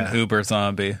 It's an uber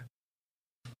zombie.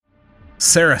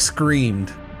 Sarah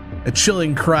screamed, a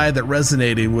chilling cry that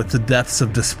resonated with the depths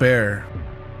of despair.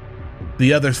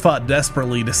 The others fought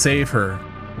desperately to save her,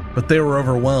 but they were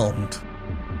overwhelmed,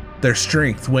 their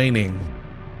strength waning.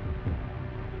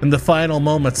 In the final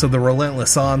moments of the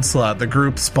relentless onslaught, the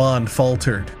group's bond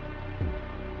faltered.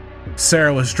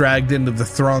 Sarah was dragged into the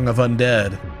throng of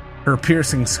undead, her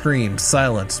piercing screams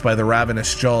silenced by the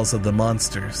ravenous jaws of the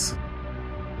monsters.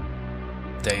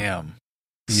 Damn.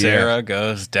 Sarah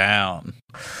goes down.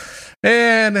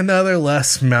 And another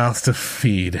less mouth to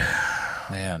feed.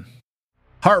 Man.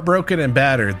 Heartbroken and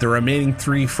battered, the remaining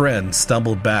three friends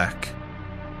stumbled back,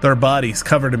 their bodies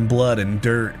covered in blood and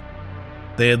dirt.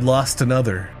 They had lost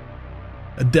another,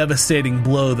 a devastating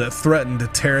blow that threatened to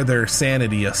tear their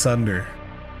sanity asunder.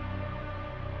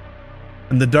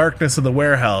 In the darkness of the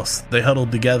warehouse, they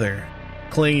huddled together,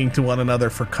 clinging to one another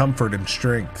for comfort and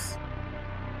strength.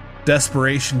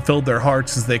 Desperation filled their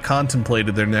hearts as they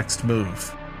contemplated their next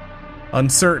move,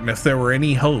 uncertain if there were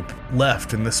any hope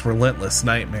left in this relentless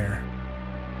nightmare.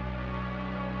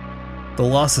 The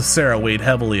loss of Sarah weighed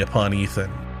heavily upon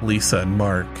Ethan, Lisa, and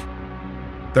Mark,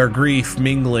 their grief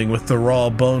mingling with the raw,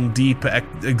 bone-deep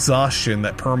exhaustion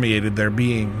that permeated their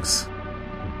beings.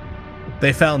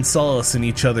 They found solace in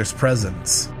each other's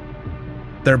presence,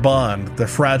 their bond, the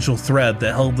fragile thread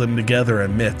that held them together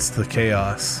amidst the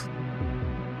chaos.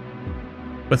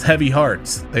 With heavy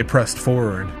hearts, they pressed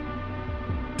forward,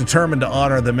 determined to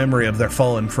honor the memory of their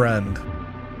fallen friend.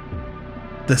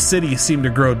 The city seemed to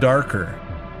grow darker,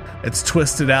 its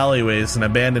twisted alleyways and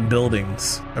abandoned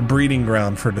buildings a breeding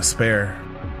ground for despair.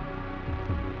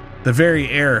 The very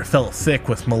air felt thick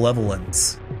with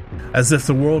malevolence, as if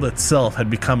the world itself had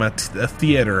become a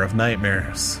theater of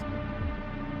nightmares.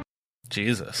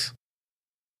 Jesus.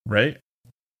 Right?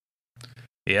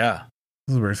 Yeah.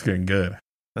 This is where it's getting good.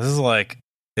 This is like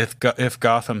if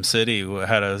Gotham City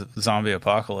had a zombie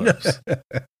apocalypse.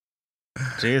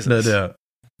 Jesus. No doubt.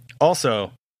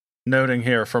 Also, noting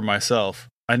here for myself,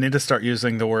 I need to start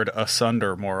using the word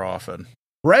asunder more often.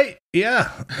 Right?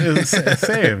 Yeah.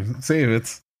 Same.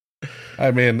 It's.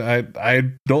 I mean,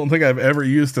 I don't think I've ever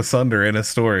used asunder in a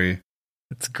story.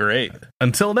 It's great.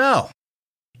 Until now.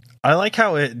 I like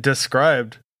how it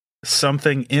described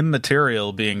something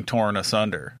immaterial being torn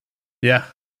asunder. Yeah.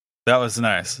 That was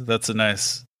nice. That's a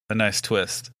nice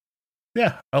twist.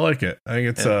 Yeah, I like it. I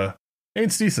think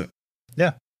it's decent.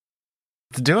 Yeah.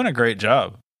 It's doing a great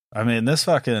job. I mean, this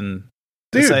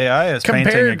AI is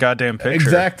painting a goddamn picture.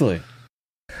 Exactly.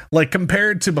 Like,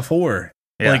 compared to before,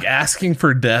 like asking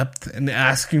for depth and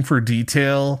asking for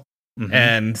detail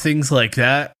and things like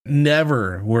that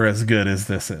never were as good as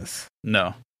this is.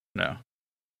 No.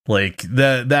 Like,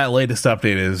 that latest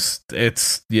update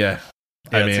it's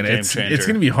I mean, it's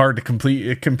going to be hard to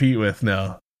compete with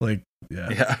now. Like,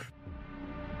 yeah.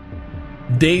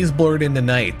 Days blurred into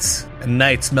nights, and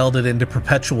nights melded into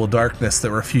perpetual darkness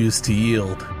that refused to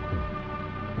yield.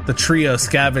 The trio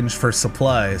scavenged for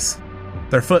supplies,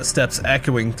 their footsteps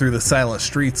echoing through the silent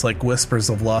streets like whispers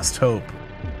of lost hope.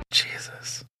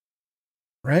 Jesus.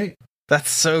 Right? That's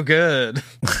so good.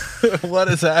 What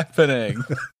is happening?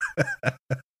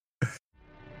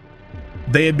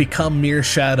 They had become mere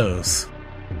shadows,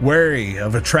 wary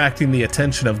of attracting the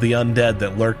attention of the undead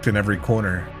that lurked in every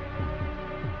corner.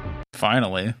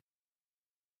 Finally.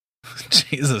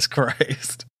 Jesus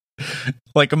Christ.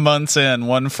 Like months in,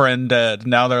 one friend dead.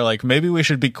 Now they're like, maybe we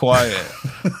should be quiet.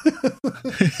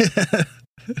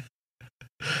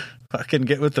 Fucking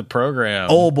get with the program.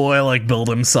 Old boy, like, build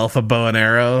himself a bow and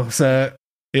arrow set.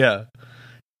 Yeah.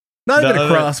 Not even a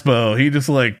crossbow. He just,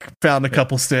 like, found a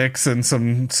couple sticks and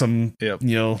some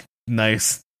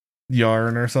nice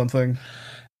yarn or something.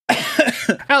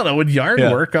 I don't know. Would yarn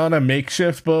work on a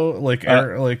makeshift bow,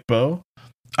 bow?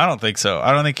 I don't think so.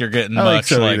 I don't think you're getting much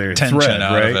tension thread,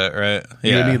 out of it, right?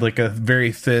 Yeah. You need like a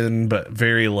very thin but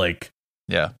very like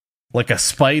a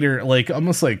spider, like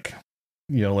almost like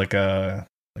like a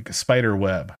spider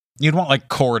web. You'd want like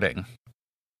cording,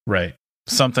 right?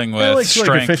 Something with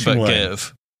strength like but line.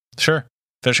 Give. Sure,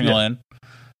 fishing line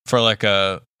for like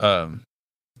a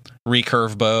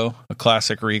recurve bow, a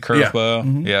classic recurve bow.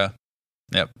 Mm-hmm. Yeah.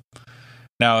 Yep.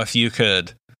 Now, if you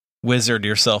could wizard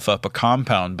yourself up a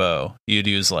compound bow, you'd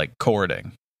use like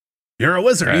cording. You're a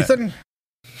wizard, right. Ethan.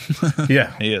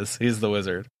 Yeah, he is. He's the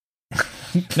wizard.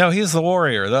 No, he's the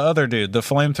warrior. The other dude, the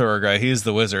flamethrower guy, he's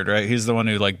the wizard, right? He's the one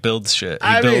who like builds shit.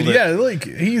 Like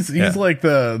he's like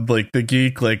the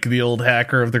geek, like the old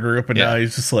hacker of the group, and now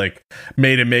he's just like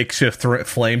made a makeshift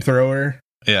flamethrower.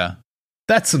 Yeah.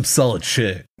 That's some solid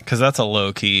shit. Because that's a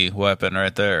low-key weapon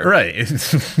right there. Right.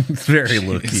 It's very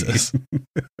low-key.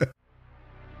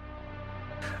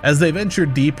 As they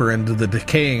ventured deeper into the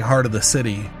decaying heart of the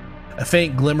city, a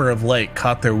faint glimmer of light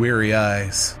caught their weary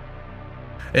eyes.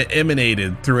 It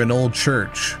emanated through an old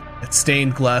church, its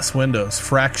stained glass windows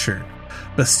fractured,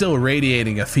 but still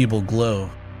radiating a feeble glow.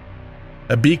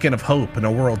 A beacon of hope in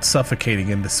a world suffocating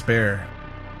in despair.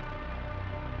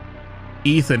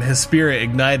 Ethan, his spirit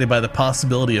ignited by the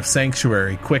possibility of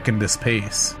sanctuary, quickened his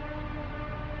pace.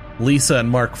 Lisa and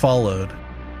Mark followed,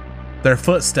 their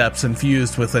footsteps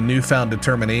infused with a newfound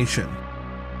determination.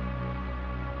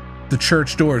 The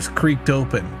church doors creaked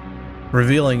open,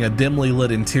 revealing a dimly lit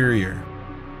interior,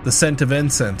 the scent of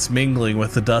incense mingling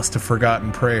with the dust of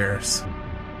forgotten prayers.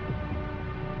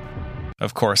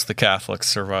 Of course, the Catholics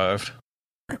survived.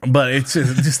 But it's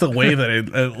just the way that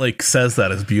it like says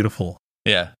that is beautiful.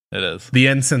 Yeah, it is. The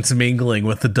incense mingling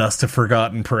with the dust of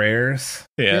forgotten prayers.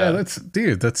 Yeah,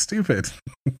 that's stupid.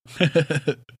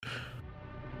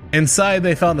 Inside,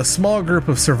 they found a small group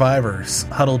of survivors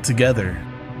huddled together,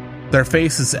 their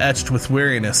faces etched with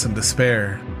weariness and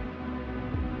despair.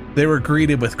 They were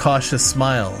greeted with cautious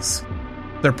smiles,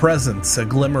 their presence a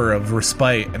glimmer of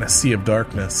respite in a sea of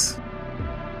darkness.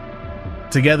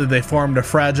 Together, they formed a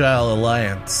fragile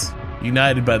alliance,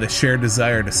 united by the shared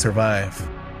desire to survive.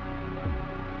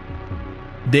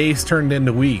 Days turned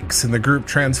into weeks, and the group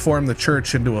transformed the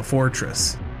church into a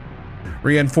fortress,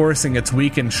 reinforcing its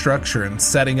weakened structure and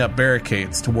setting up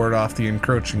barricades to ward off the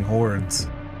encroaching hordes.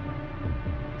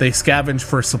 They scavenged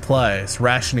for supplies,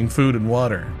 rationing food and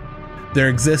water, their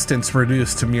existence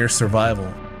reduced to mere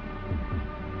survival.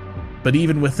 But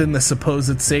even within the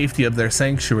supposed safety of their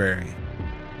sanctuary,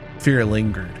 fear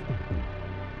lingered.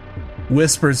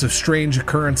 Whispers of strange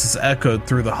occurrences echoed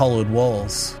through the hollowed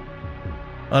walls.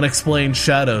 Unexplained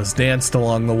shadows danced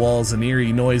along the walls and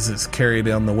eerie noises carried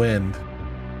on the wind.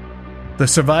 The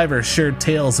survivors shared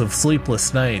tales of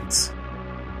sleepless nights,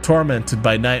 tormented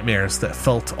by nightmares that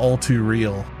felt all too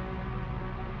real.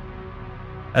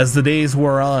 As the days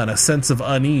wore on, a sense of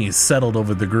unease settled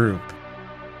over the group.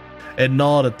 It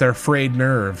gnawed at their frayed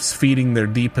nerves, feeding their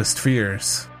deepest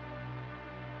fears.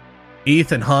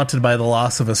 Ethan, haunted by the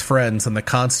loss of his friends and the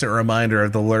constant reminder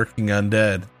of the lurking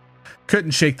undead,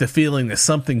 couldn't shake the feeling that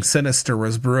something sinister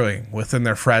was brewing within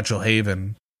their fragile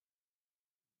haven.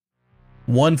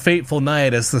 One fateful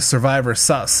night, as the survivors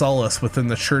sought solace within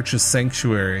the church's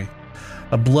sanctuary,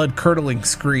 a blood-curdling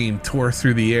scream tore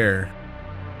through the air.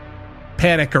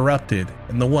 Panic erupted,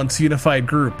 and the once unified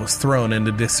group was thrown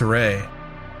into disarray.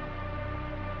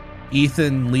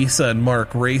 Ethan, Lisa, and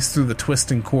Mark raced through the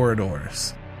twisting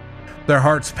corridors, their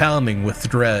hearts pounding with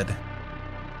dread.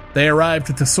 They arrived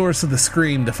at the source of the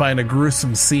scream to find a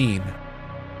gruesome scene.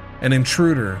 An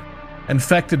intruder,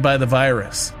 infected by the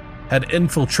virus, had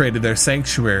infiltrated their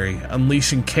sanctuary,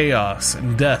 unleashing chaos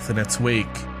and death in its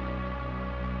wake.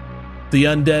 The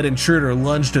undead intruder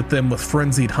lunged at them with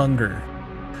frenzied hunger,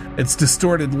 its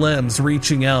distorted limbs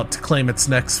reaching out to claim its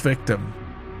next victim.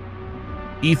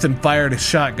 Ethan fired his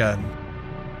shotgun,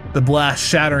 the blast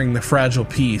shattering the fragile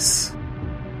piece.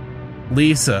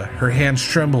 Lisa, her hands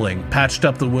trembling, patched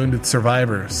up the wounded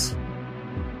survivors.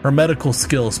 Her medical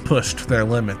skills pushed their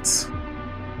limits.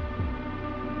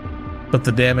 But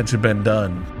the damage had been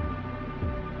done.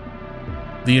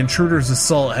 The intruder's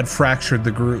assault had fractured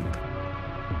the group,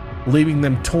 leaving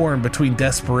them torn between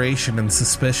desperation and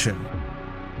suspicion.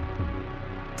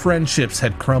 Friendships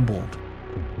had crumbled,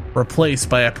 replaced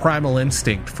by a primal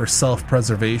instinct for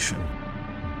self-preservation.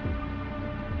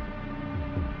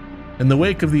 In the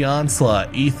wake of the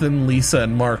onslaught, Ethan, Lisa,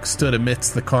 and Mark stood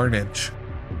amidst the carnage,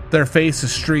 their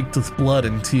faces streaked with blood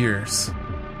and tears.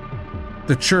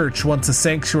 The church, once a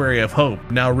sanctuary of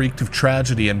hope, now reeked of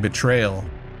tragedy and betrayal.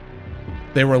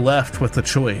 They were left with a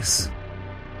choice: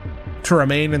 to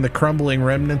remain in the crumbling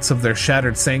remnants of their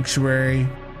shattered sanctuary,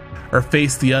 or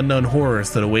face the unknown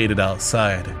horrors that awaited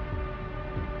outside.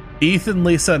 Ethan,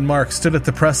 Lisa, and Mark stood at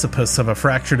the precipice of a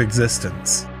fractured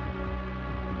existence.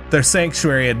 Their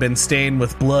sanctuary had been stained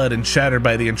with blood and shattered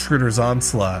by the intruder's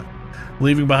onslaught,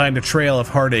 leaving behind a trail of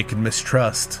heartache and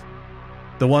mistrust.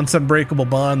 The once unbreakable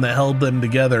bond that held them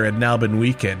together had now been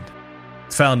weakened,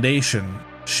 its foundation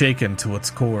shaken to its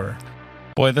core.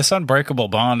 Boy, this unbreakable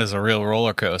bond is a real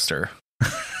roller coaster.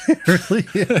 It really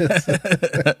is.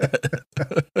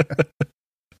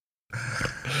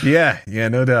 Yeah,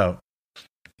 no doubt.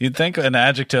 You'd think an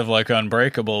adjective like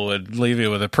unbreakable would leave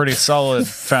you with a pretty solid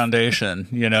foundation.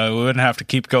 You know, we wouldn't have to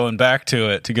keep going back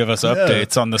to it to give us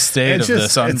updates on the state of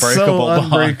this unbreakable bond.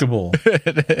 Unbreakable.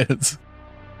 It is.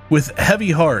 With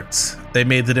heavy hearts, they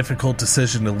made the difficult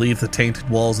decision to leave the tainted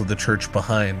walls of the church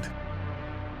behind.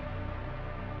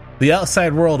 The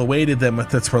outside world awaited them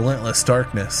with its relentless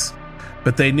darkness,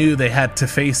 but they knew they had to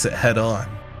face it head on.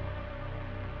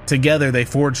 Together they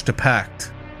forged a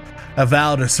pact, a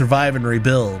vow to survive and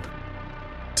rebuild,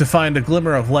 to find a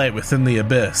glimmer of light within the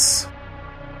abyss,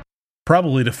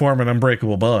 probably to form an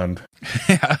unbreakable bond.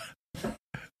 Yeah,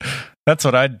 that's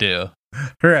what I'd do.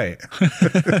 Right.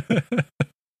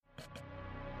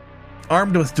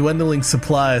 Armed with dwindling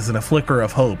supplies and a flicker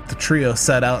of hope, the trio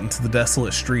set out into the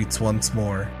desolate streets once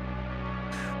more.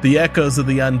 The echoes of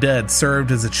the undead served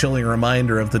as a chilling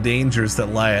reminder of the dangers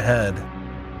that lie ahead,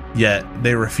 yet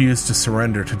they refused to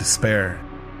surrender to despair.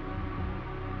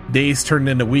 Days turned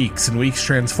into weeks, and weeks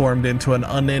transformed into an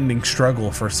unending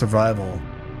struggle for survival.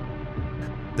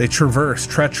 They traversed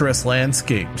treacherous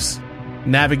landscapes,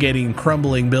 navigating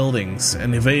crumbling buildings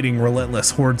and evading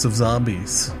relentless hordes of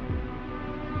zombies.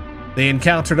 They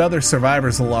encountered other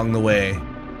survivors along the way,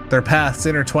 their paths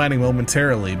intertwining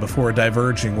momentarily before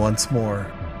diverging once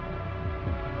more.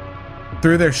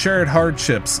 Through their shared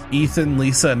hardships, Ethan,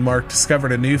 Lisa, and Mark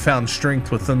discovered a newfound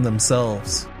strength within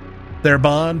themselves. Their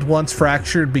bond, once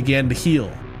fractured, began to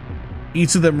heal,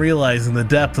 each of them realizing the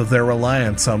depth of their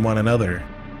reliance on one another.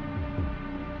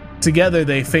 Together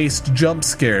they faced jump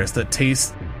scares that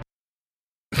taste...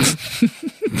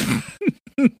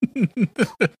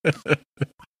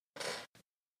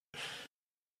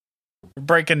 We're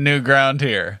breaking new ground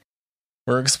here.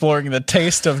 We're exploring the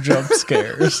taste of jump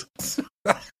scares.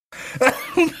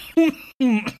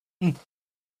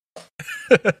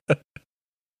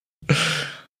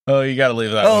 Oh, you gotta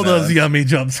leave that one. Oh, those yummy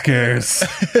jump scares.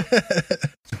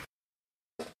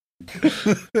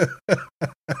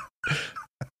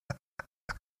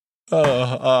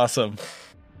 Oh, awesome.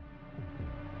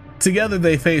 Together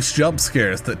they faced jump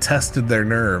scares that tested their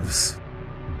nerves,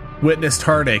 witnessed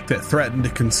heartache that threatened to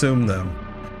consume them,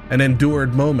 and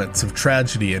endured moments of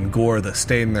tragedy and gore that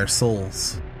stained their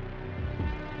souls.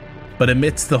 But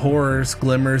amidst the horrors,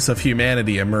 glimmers of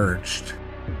humanity emerged.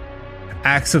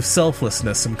 Acts of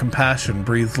selflessness and compassion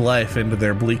breathed life into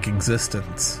their bleak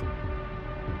existence.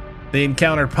 They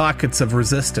encountered pockets of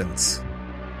resistance,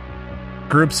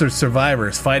 groups of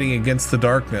survivors fighting against the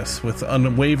darkness with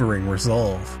unwavering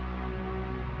resolve.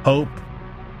 Hope,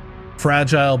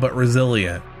 fragile but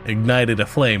resilient, ignited a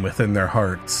flame within their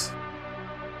hearts.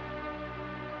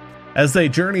 As they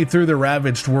journeyed through the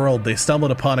ravaged world, they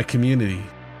stumbled upon a community,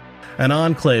 an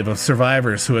enclave of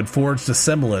survivors who had forged a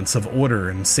semblance of order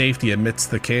and safety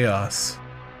amidst the chaos.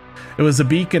 It was a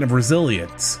beacon of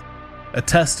resilience, a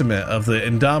testament of the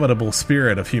indomitable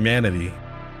spirit of humanity.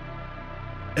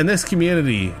 In this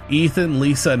community, Ethan,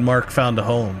 Lisa, and Mark found a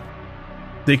home.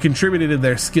 They contributed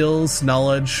their skills,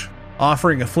 knowledge,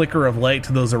 offering a flicker of light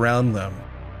to those around them.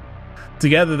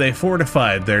 Together they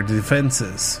fortified their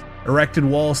defenses, erected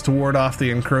walls to ward off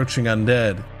the encroaching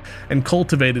undead, and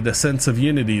cultivated a sense of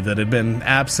unity that had been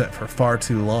absent for far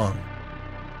too long.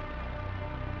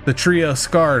 The trio,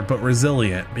 scarred but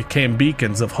resilient, became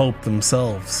beacons of hope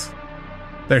themselves.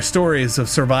 Their stories of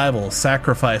survival,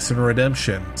 sacrifice, and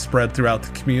redemption spread throughout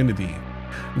the community,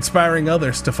 inspiring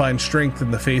others to find strength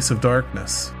in the face of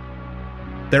darkness.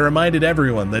 They reminded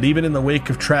everyone that even in the wake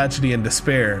of tragedy and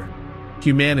despair,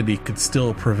 humanity could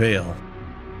still prevail.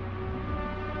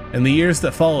 In the years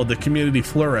that followed, the community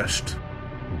flourished.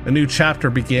 A new chapter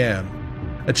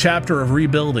began, a chapter of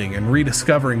rebuilding and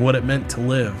rediscovering what it meant to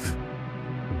live.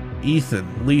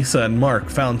 Ethan, Lisa, and Mark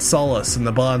found solace in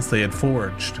the bonds they had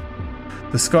forged,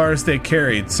 the scars they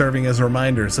carried serving as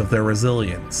reminders of their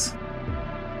resilience.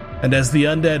 And as the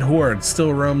undead horde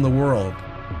still roamed the world,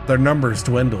 their numbers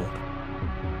dwindled.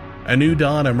 A new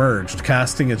dawn emerged,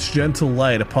 casting its gentle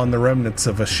light upon the remnants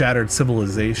of a shattered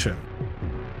civilization.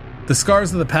 The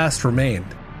scars of the past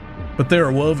remained, but they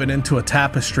were woven into a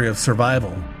tapestry of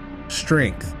survival,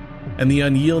 strength, and the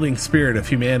unyielding spirit of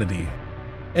humanity.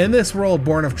 In this world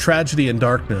born of tragedy and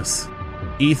darkness,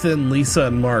 Ethan, Lisa,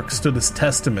 and Mark stood as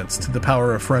testaments to the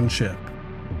power of friendship,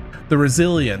 the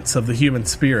resilience of the human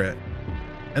spirit,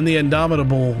 and the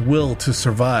indomitable will to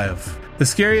survive. The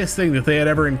scariest thing that they had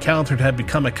ever encountered had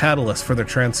become a catalyst for their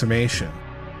transformation,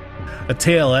 a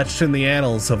tale etched in the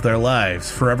annals of their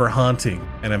lives, forever haunting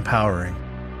and empowering.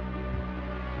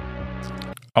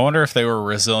 I wonder if they were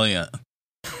resilient.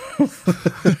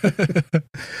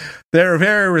 They're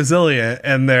very resilient,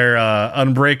 and their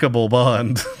unbreakable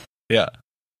bond. Yeah.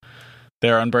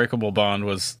 Their unbreakable bond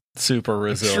was super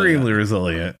resilient. Extremely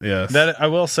resilient, yes. That I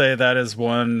will say that is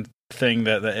one thing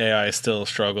that the AI still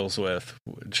struggles with,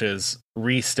 which is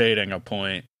restating a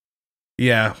point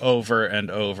over and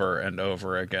over and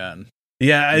over again.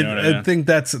 Yeah, you know I mean? Think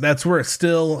that's where it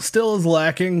still is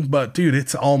lacking, but dude,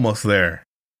 it's almost there.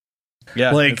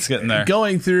 Yeah, like, it's getting there.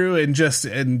 Going through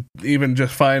and even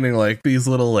just finding like these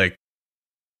little like,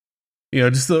 you know,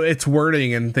 just its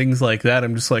wording and things like that.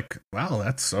 I'm just like, wow,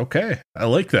 that's okay. I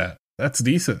like that. That's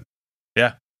decent.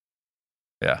 Yeah.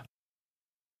 Yeah.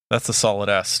 That's a solid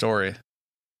ass story.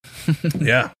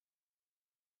 Yeah.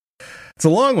 It's a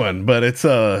long one, but it's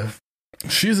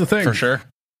she's a thing. For sure.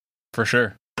 For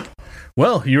sure.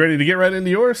 Well, you ready to get right into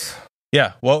yours?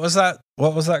 Yeah. What was that?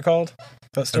 What was that called?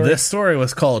 That story? This story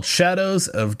was called Shadows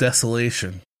of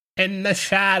Desolation. In the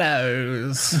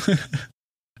shadows.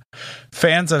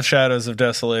 Fans of Shadows of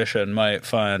Desolation might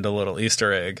find a little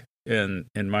Easter egg in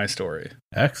my story.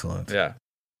 Excellent. Yeah.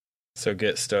 So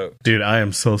get stoked. Dude, I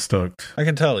am so stoked. I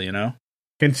can tell, you know?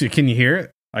 Can you hear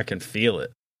it? I can feel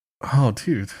it. Oh,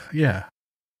 dude. Yeah.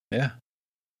 Yeah.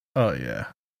 Oh, yeah.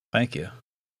 Thank you.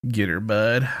 Get her,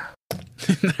 bud.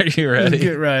 Are you ready?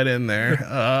 Get right in there.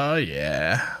 Oh,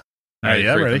 yeah. Now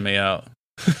you're freaking me out.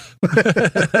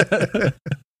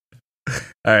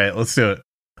 All right, let's do it.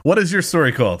 What is your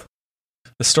story called?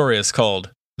 The story is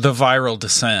called The Viral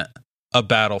Descent, A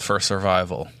Battle for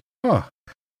Survival. Huh.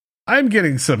 I'm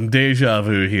getting some deja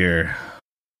vu here.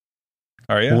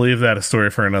 Are you? We'll leave that a story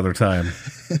for another time.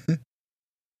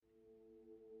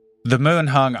 The moon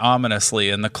hung ominously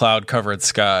in the cloud-covered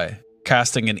sky,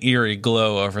 casting an eerie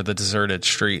glow over the deserted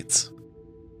streets.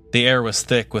 The air was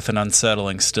thick with an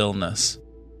unsettling stillness,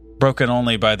 broken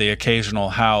only by the occasional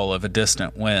howl of a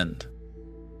distant wind.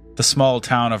 The small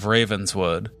town of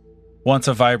Ravenswood, once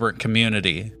a vibrant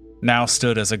community, now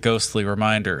stood as a ghostly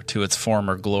reminder to its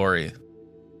former glory.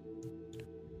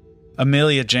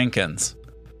 Amelia Jenkins,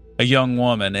 a young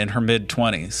woman in her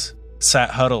mid-20s,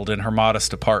 sat huddled in her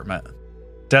modest apartment,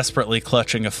 desperately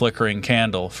clutching a flickering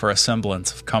candle for a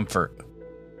semblance of comfort.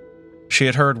 She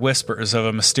had heard whispers of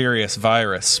a mysterious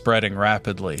virus spreading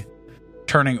rapidly,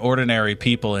 turning ordinary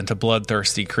people into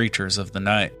bloodthirsty creatures of the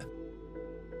night.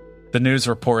 The news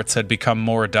reports had become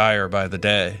more dire by the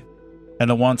day, and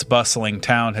the once bustling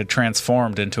town had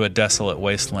transformed into a desolate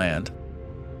wasteland.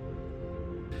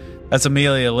 As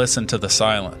Amelia listened to the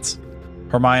silence,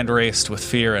 her mind raced with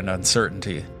fear and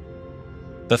uncertainty.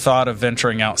 The thought of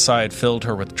venturing outside filled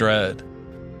her with dread,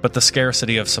 but the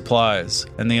scarcity of supplies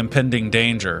and the impending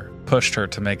danger pushed her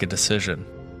to make a decision.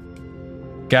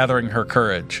 Gathering her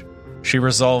courage, she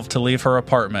resolved to leave her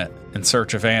apartment in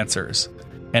search of answers,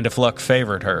 and if luck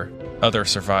favored her, other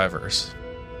survivors.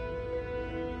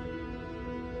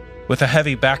 With a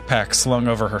heavy backpack slung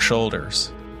over her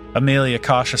shoulders, Amelia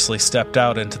cautiously stepped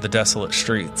out into the desolate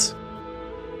streets.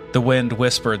 The wind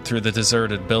whispered through the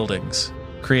deserted buildings,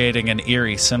 creating an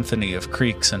eerie symphony of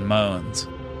creaks and moans.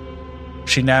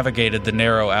 She navigated the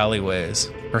narrow alleyways,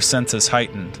 her senses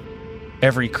heightened,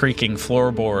 every creaking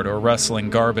floorboard or rustling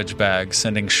garbage bag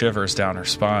sending shivers down her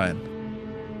spine.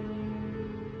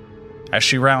 As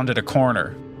she rounded a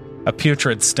corner, a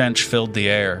putrid stench filled the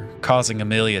air, causing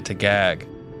Amelia to gag.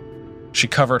 She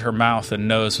covered her mouth and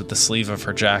nose with the sleeve of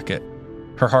her jacket,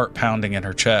 her heart pounding in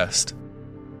her chest.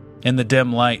 In the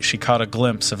dim light, she caught a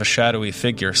glimpse of a shadowy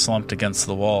figure slumped against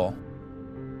the wall.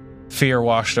 Fear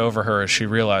washed over her as she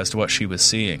realized what she was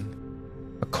seeing.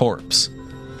 A corpse,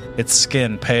 its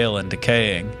skin pale and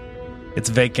decaying, its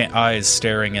vacant eyes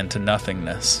staring into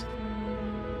nothingness.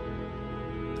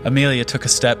 Amelia took a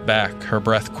step back, her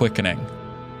breath quickening.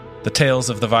 The tales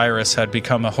of the virus had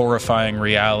become a horrifying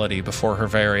reality before her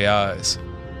very eyes.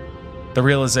 The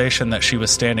realization that she was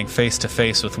standing face to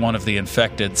face with one of the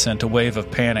infected sent a wave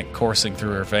of panic coursing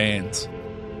through her veins.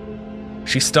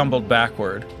 She stumbled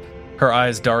backward, her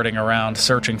eyes darting around,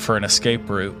 searching for an escape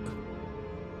route.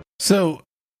 So,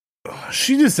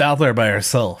 she's just out there by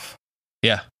herself.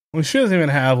 Yeah. Well, she doesn't even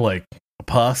have, like, a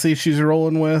posse she's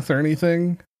rolling with or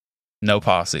anything? No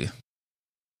posse.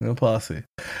 No posse.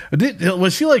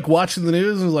 Was she, like, watching the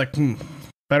news and was like,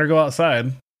 better go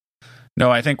outside? No,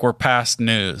 I think we're past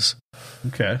news.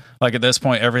 Okay. Like, at this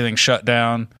point, everything's shut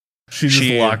down. She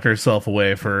just locked herself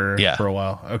away for a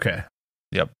while. Okay.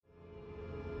 Yep.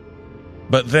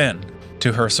 But then,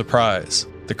 to her surprise,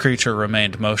 the creature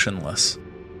remained motionless,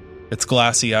 its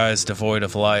glassy eyes devoid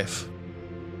of life.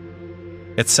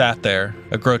 It sat there,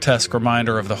 a grotesque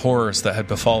reminder of the horrors that had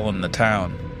befallen the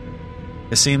town.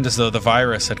 It seemed as though the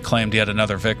virus had claimed yet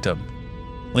another victim,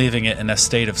 leaving it in a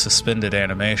state of suspended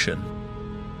animation.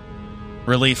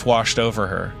 Relief washed over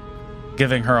her,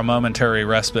 giving her a momentary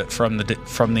respite from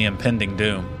the impending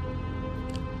doom.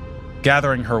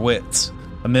 Gathering her wits,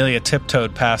 Amelia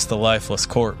tiptoed past the lifeless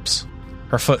corpse,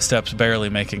 her footsteps barely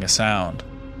making a sound.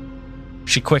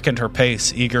 She quickened her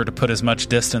pace, eager to put as much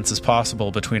distance as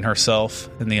possible between herself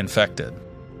and the infected.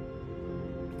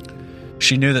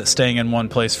 She knew that staying in one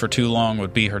place for too long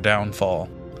would be her downfall.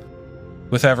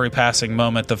 With every passing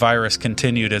moment, the virus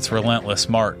continued its relentless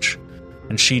march,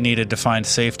 and she needed to find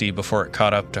safety before it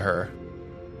caught up to her.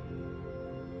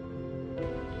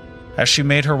 As she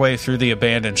made her way through the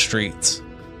abandoned streets,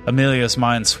 Amelia's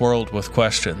mind swirled with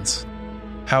questions.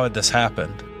 How had this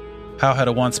happened? How had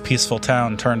a once peaceful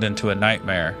town turned into a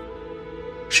nightmare?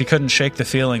 She couldn't shake the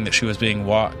feeling that she was being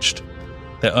watched,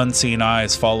 that unseen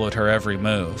eyes followed her every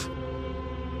move.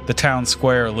 The town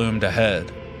square loomed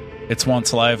ahead, its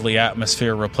once lively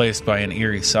atmosphere replaced by an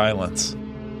eerie silence.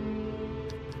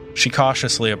 She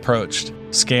cautiously approached,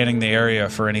 scanning the area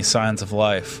for any signs of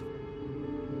life.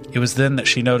 It was then that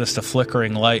she noticed a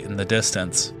flickering light in the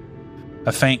distance,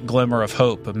 a faint glimmer of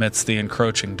hope amidst the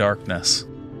encroaching darkness.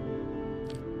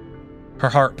 Her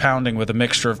heart pounding with a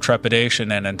mixture of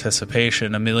trepidation and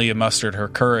anticipation, Amelia mustered her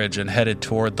courage and headed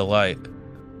toward the light.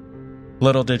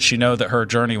 Little did she know that her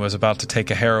journey was about to take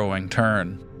a harrowing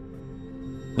turn,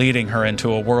 leading her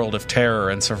into a world of terror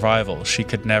and survival she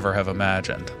could never have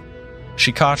imagined.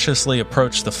 She cautiously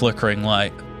approached the flickering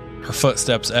light, her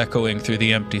footsteps echoing through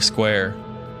the empty square.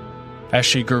 As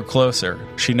she grew closer,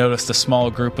 she noticed a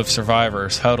small group of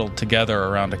survivors huddled together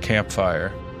around a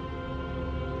campfire.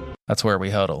 That's where we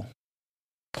huddle.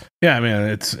 Yeah, I mean,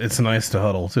 it's nice to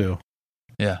huddle, too.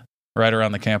 Yeah, right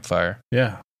around the campfire.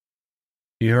 Yeah.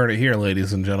 You heard it here,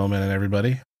 ladies and gentlemen and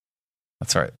everybody.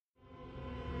 That's right.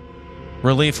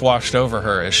 Relief washed over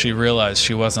her as she realized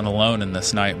she wasn't alone in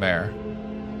this nightmare.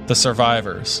 The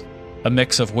survivors, a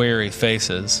mix of weary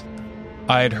faces,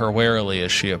 eyed her warily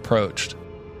as she approached.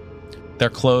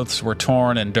 Their clothes were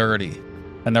torn and dirty,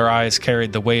 and their eyes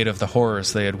carried the weight of the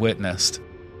horrors they had witnessed.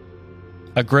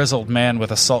 A grizzled man with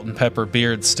a salt and pepper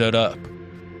beard stood up,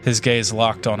 his gaze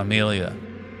locked on Amelia.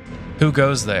 "Who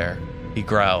goes there?" he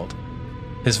growled,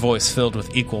 his voice filled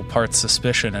with equal parts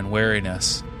suspicion and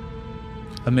wariness.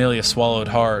 Amelia swallowed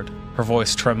hard, her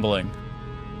voice trembling.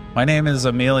 "My name is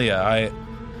Amelia.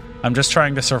 I'm just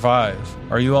trying to survive.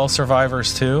 Are you all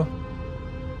survivors too?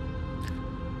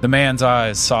 The man's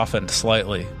eyes softened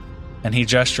slightly, and he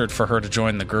gestured for her to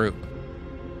join the group.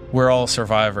 We're all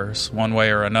survivors, one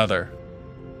way or another.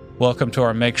 Welcome to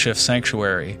our makeshift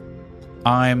sanctuary.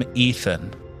 I'm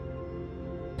Ethan.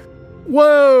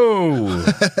 Whoa!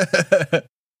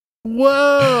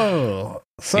 Whoa!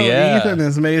 So Ethan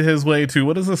has made his way to,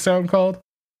 what is this town called?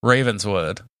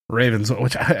 Ravenswood,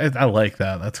 which I like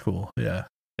that. That's cool. Yeah.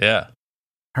 Yeah.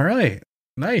 All right.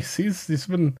 Nice. He's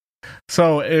been,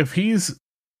 so if is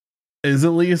at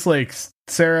least like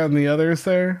Sarah and the others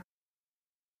there?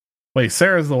 Wait,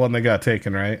 Sarah's the one that got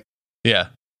taken, right? Yeah.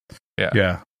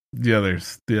 Yeah. The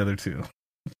other two.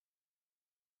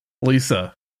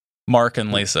 Lisa. Mark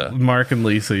and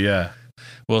Lisa, yeah.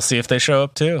 We'll see if they show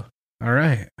up too. All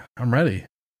right. I'm ready.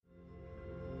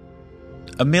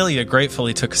 Amelia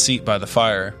gratefully took a seat by the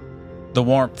fire, the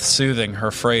warmth soothing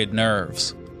her frayed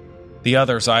nerves. The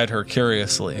others eyed her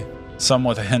curiously, some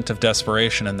with a hint of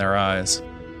desperation in their eyes.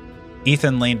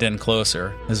 Ethan leaned in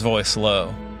closer, his voice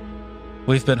low.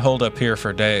 We've been holed up here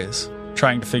for days,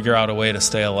 trying to figure out a way to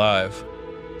stay alive.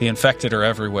 The infected are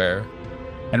everywhere,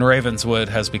 and Ravenswood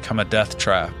has become a death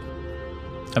trap.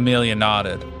 Amelia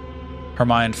nodded, her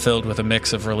mind filled with a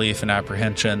mix of relief and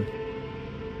apprehension.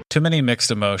 Too many mixed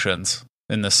emotions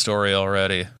in this story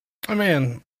already. I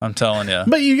mean, I'm telling you.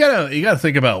 But you gotta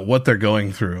think about what they're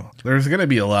going through. There's gonna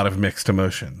be a lot of mixed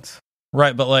emotions.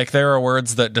 Right, but like there are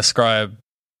words that describe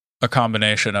a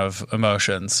combination of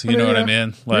emotions. You know what I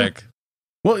mean? Like,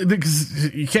 well,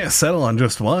 because you can't settle on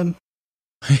just one.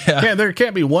 Yeah. There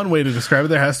can't be one way to describe it.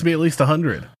 There has to be at least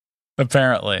 100.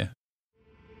 Apparently.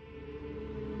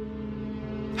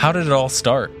 How did it all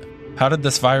start? How did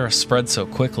this virus spread so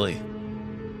quickly?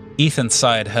 Ethan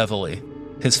sighed heavily,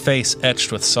 his face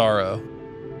etched with sorrow.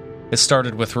 It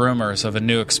started with rumors of a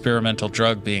new experimental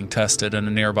drug being tested in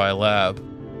a nearby lab.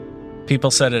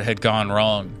 People said it had gone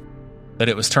wrong, that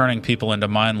it was turning people into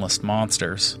mindless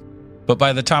monsters. But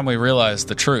by the time we realized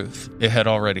the truth, it had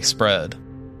already spread.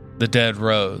 The dead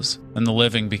rose, and the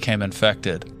living became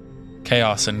infected.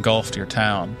 Chaos engulfed your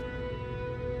town.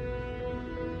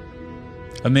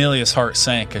 Amelia's heart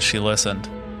sank as she listened,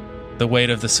 the weight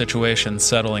of the situation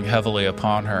settling heavily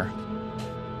upon her.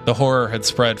 The horror had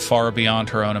spread far beyond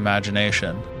her own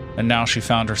imagination, and now she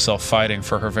found herself fighting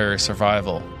for her very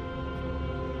survival.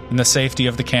 In the safety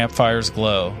of the campfire's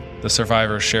glow, the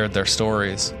survivors shared their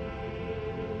stories.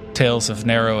 Tales of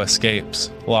narrow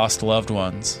escapes, lost loved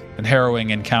ones, and harrowing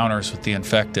encounters with the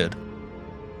infected.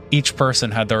 Each person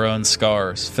had their own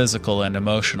scars, physical and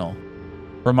emotional,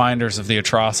 reminders of the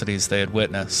atrocities they had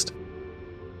witnessed.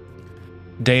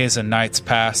 Days and nights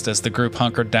passed as the group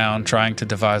hunkered down trying to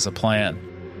devise a plan.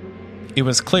 It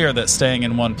was clear that staying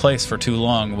in one place for too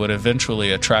long would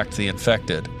eventually attract the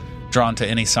infected, drawn to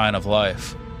any sign of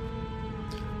life.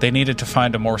 They needed to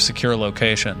find a more secure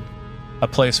location, a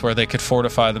place where they could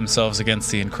fortify themselves against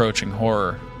the encroaching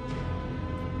horror.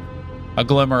 A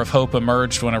glimmer of hope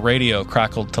emerged when a radio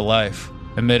crackled to life,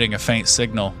 emitting a faint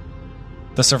signal.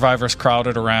 The survivors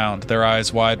crowded around, their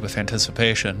eyes wide with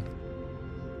anticipation.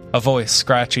 A voice,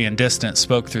 scratchy and distant,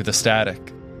 spoke through the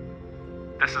static.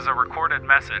 This is a recorded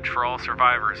message for all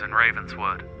survivors in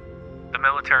Ravenswood. The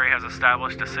military has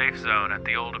established a safe zone at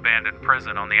the old abandoned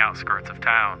prison on the outskirts of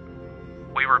town.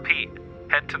 We repeat,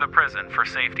 head to the prison for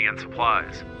safety and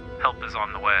supplies. Help is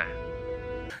on the way.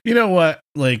 You know what?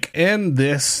 Like, in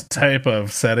this type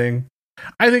of setting,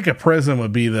 I think a prison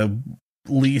would be the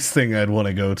least thing I'd want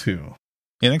to go to.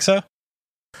 You think so?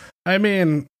 I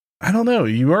mean, I don't know.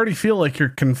 You already feel like you're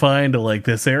confined to, like,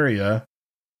 this area.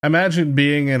 Imagine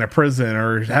being in a prison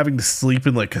or having to sleep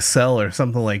in, like, a cell or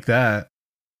something like that.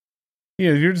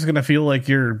 You know, you're just going to feel like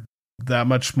you're that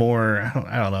much more...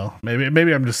 I don't know.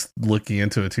 Maybe I'm just looking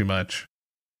into it too much.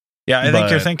 Yeah, I think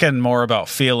you're thinking more about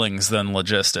feelings than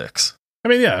logistics. I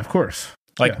mean, yeah, of course.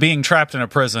 Like, being trapped in a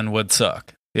prison would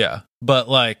suck. Yeah. But,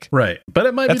 like... Right. But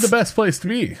it might be the best place to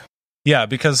be. Yeah,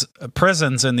 because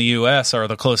prisons in the U.S. are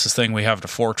the closest thing we have to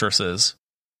fortresses.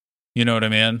 You know what I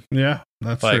mean? Yeah,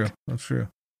 that's true. That's true.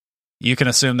 You can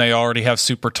assume they already have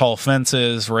super tall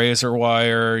fences, razor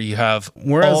wire. You have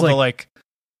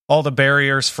all the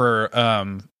barriers for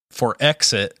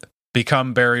exit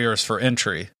become barriers for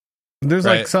entry. There's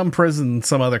like some prisons,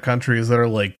 some other countries that are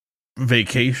like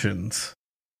vacations.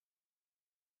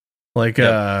 Like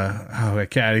I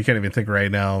can't even think right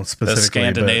now specifically. The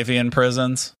Scandinavian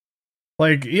prisons.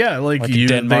 Like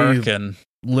Denmark and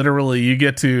literally you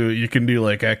can do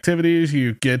like activities,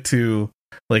 you get to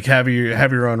like have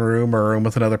your own room or a room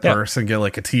with another person, get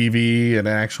like a TV and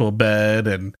an actual bed,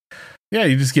 and Yeah,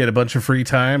 you just get a bunch of free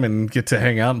time and get to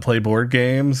hang out and play board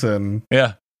games. And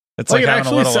yeah, it's like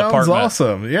having a little sounds apartment.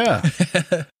 Awesome.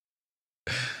 Yeah.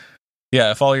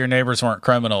 Yeah, if all your neighbors weren't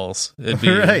criminals, it'd be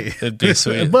right. It'd be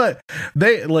sweet. But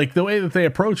they like the way that they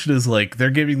approach it is like they're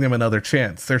giving them another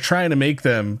chance. They're trying to make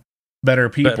them better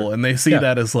people, and they see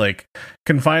that as like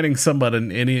confining somebody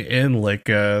in like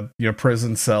your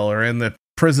prison cell or in the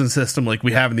prison system like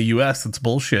we have in the US. It's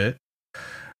bullshit.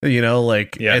 You know,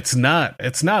 like it's not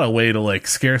a way to like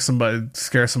scare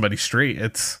somebody straight.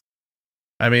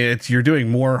 You're doing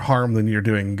more harm than you're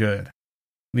doing good.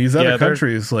 These other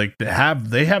countries, like they have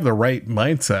the right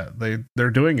mindset.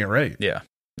 They're doing it right. Yeah.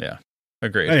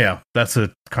 Agreed. Oh, yeah, that's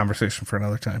a conversation for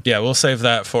another time. Yeah, we'll save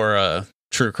that for a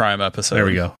true crime episode. There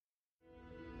we go.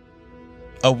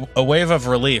 A wave of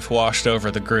relief washed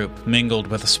over the group, mingled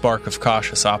with a spark of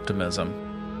cautious optimism.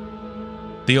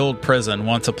 The old prison,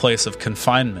 once a place of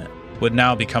confinement, would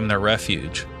now become their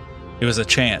refuge. It was a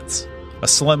chance, a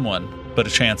slim one, but a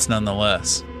chance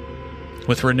nonetheless.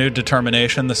 With renewed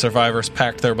determination, the survivors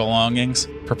packed their belongings,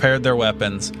 prepared their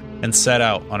weapons, and set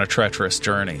out on a treacherous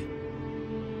journey.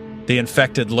 The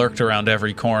infected lurked around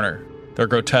every corner, their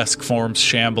grotesque forms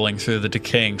shambling through the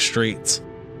decaying streets.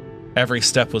 Every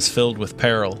step was filled with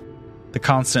peril, the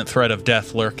constant threat of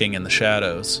death lurking in the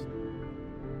shadows.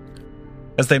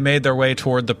 As they made their way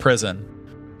toward the prison,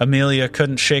 Amelia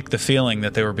couldn't shake the feeling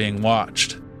that they were being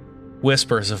watched.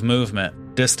 Whispers of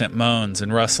movement, distant moans,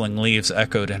 and rustling leaves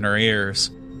echoed in her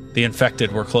ears. The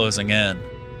infected were closing in,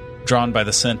 drawn by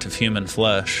the scent of human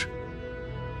flesh.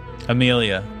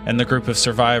 Amelia and the group of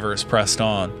survivors pressed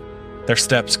on, their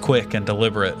steps quick and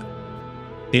deliberate.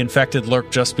 The infected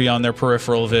lurked just beyond their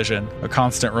peripheral vision, a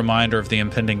constant reminder of the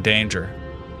impending danger.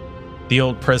 The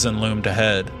old prison loomed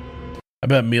ahead. I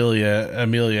bet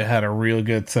Amelia had a real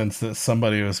good sense that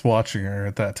somebody was watching her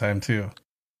at that time, too.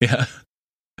 Yeah.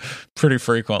 Pretty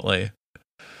frequently.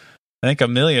 I think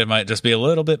Amelia might just be a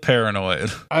little bit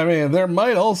paranoid. I mean, there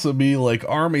might also be like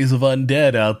armies of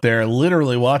undead out there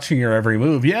literally watching your every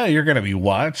move. Yeah, you're going to be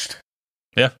watched.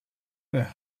 Yeah.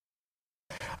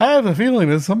 I have a feeling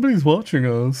that somebody's watching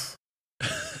us.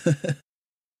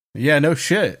 Yeah, no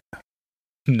shit.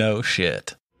 No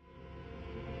shit.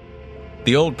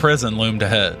 The old prison loomed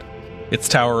ahead, its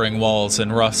towering walls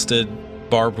and rusted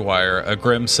barbed wire a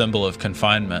grim symbol of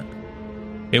confinement.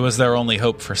 It was their only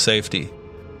hope for safety.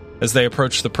 As they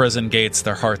approached the prison gates,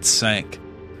 their hearts sank.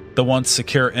 The once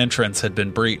secure entrance had been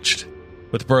breached,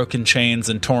 with broken chains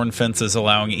and torn fences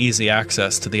allowing easy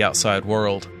access to the outside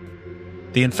world.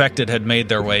 The infected had made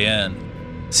their way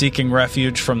in, seeking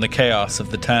refuge from the chaos of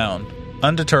the town.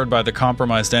 Undeterred by the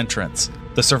compromised entrance,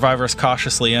 the survivors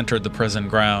cautiously entered the prison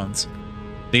grounds.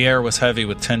 The air was heavy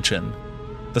with tension,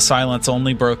 the silence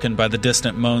only broken by the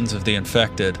distant moans of the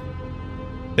infected.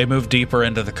 They moved deeper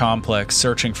into the complex,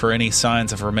 searching for any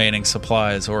signs of remaining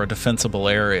supplies or a defensible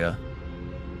area.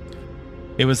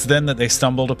 It was then that they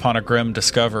stumbled upon a grim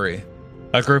discovery.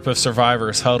 A group of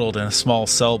survivors huddled in a small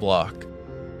cell block,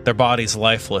 their bodies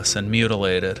lifeless and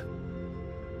mutilated.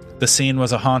 The scene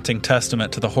was a haunting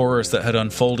testament to the horrors that had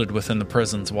unfolded within the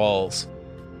prison's walls.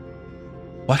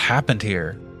 "What happened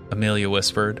here?" Amelia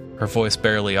whispered, her voice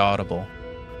barely audible.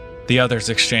 The others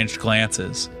exchanged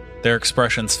glances, their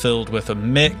expressions filled with a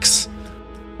mix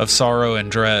of sorrow and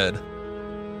dread.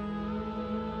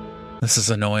 "This is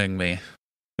annoying me."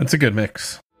 It's a good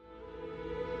mix.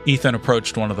 Ethan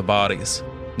approached one of the bodies,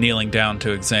 kneeling down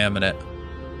to examine it.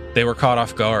 "They were caught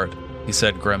off guard," he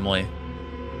said grimly.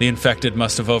 "The infected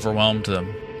must have overwhelmed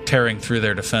them, tearing through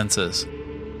their defenses."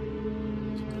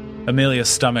 Amelia's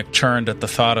stomach churned at the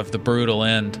thought of the brutal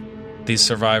end these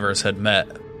survivors had met.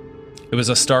 It was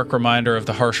a stark reminder of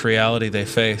the harsh reality they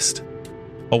faced,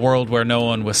 a world where no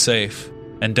one was safe,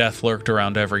 and death lurked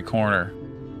around every corner.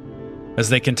 As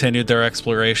they continued their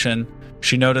exploration,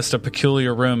 she noticed a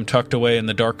peculiar room tucked away in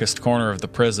the darkest corner of the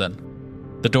prison.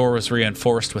 The door was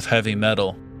reinforced with heavy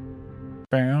metal.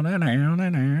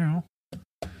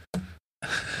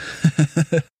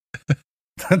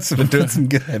 That's some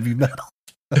good heavy metal.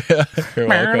 Yeah, you're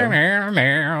welcome.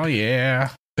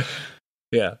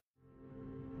 Yeah.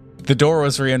 The door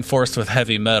was reinforced with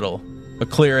heavy metal, a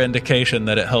clear indication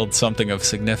that it held something of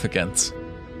significance.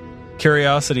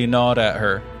 Curiosity gnawed at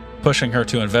her, pushing her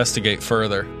to investigate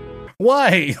further.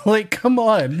 Why? Like, come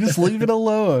on, just leave it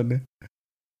alone.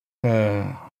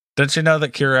 Didn't you know that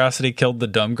curiosity killed the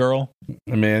dumb girl?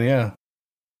 Man, yeah.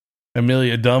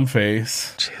 Amelia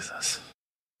Dumbface. Jesus.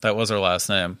 That was her last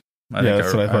name. I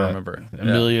remember.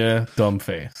 Amelia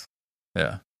Dumbface.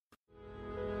 Yeah.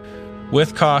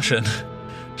 With caution,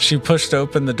 she pushed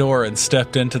open the door and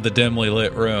stepped into the dimly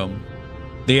lit room.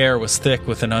 The air was thick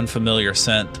with an unfamiliar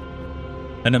scent.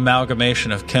 an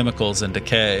amalgamation of chemicals and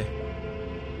decay.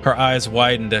 Her eyes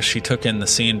widened as she took in the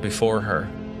scene before her.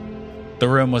 The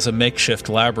room was a makeshift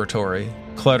laboratory,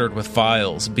 cluttered with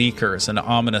vials, beakers, and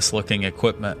ominous-looking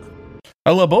equipment.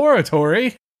 A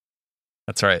laboratory?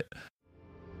 That's right.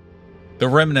 The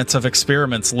remnants of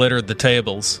experiments littered the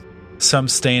tables, some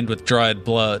stained with dried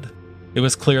blood. It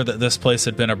was clear that this place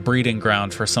had been a breeding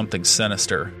ground for something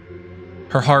sinister.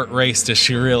 Her heart raced as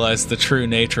she realized the true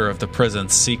nature of the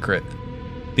prison's secret.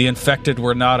 The infected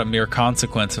were not a mere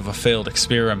consequence of a failed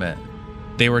experiment.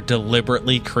 They were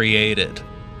deliberately created.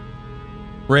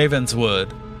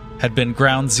 Ravenswood had been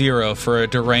ground zero for a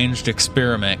deranged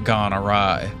experiment gone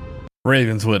awry.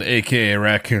 Ravenswood, a.k.a.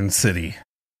 Raccoon City.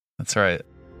 That's right.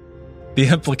 The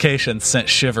implications sent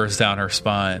shivers down her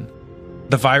spine.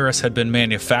 The virus had been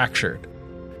manufactured,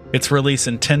 its release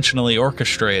intentionally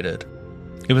orchestrated.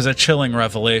 It was a chilling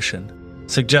revelation,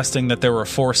 suggesting that there were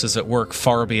forces at work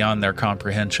far beyond their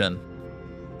comprehension.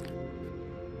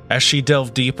 As she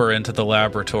delved deeper into the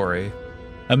laboratory,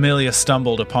 Amelia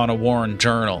stumbled upon a worn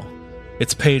journal,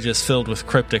 its pages filled with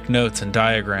cryptic notes and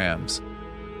diagrams.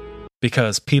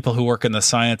 Because people who work in the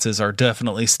sciences are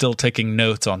definitely still taking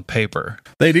notes on paper.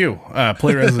 They do.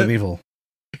 Play Resident Evil.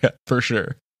 Yeah, for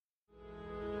sure.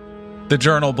 The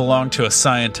journal belonged to a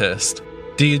scientist,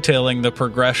 detailing the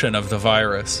progression of the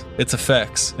virus, its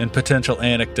effects, and potential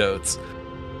anecdotes.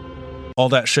 All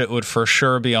that shit would for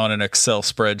sure be on an Excel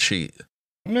spreadsheet.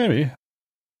 Maybe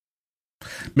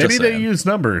they use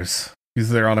numbers because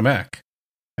they're on a Mac,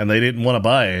 and they didn't want to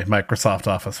buy Microsoft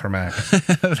Office for Mac.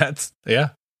 Yeah.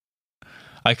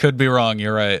 I could be wrong,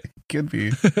 you're right. Could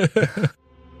be.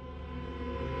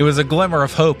 It was a glimmer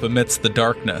of hope amidst the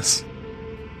darkness.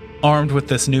 Armed with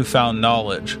this newfound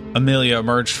knowledge, Amelia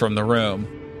emerged from the room,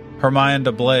 her mind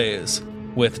ablaze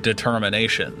with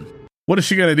determination. What is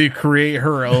she going to do? Create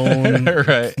her own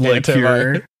right,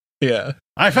 cure? Yeah.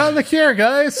 I found the cure,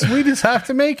 guys. We just have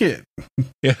to make it.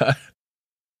 Yeah.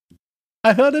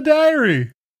 I found a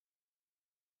diary.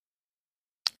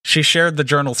 She shared the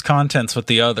journal's contents with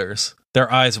the others,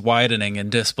 their eyes widening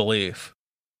in disbelief.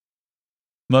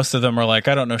 Most of them were like,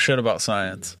 I don't know shit about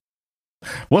science.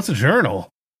 What's a journal?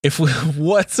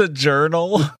 What's a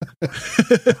journal?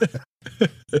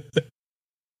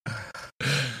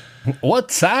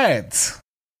 What science?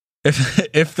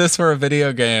 If this were a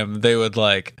video game, they would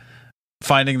like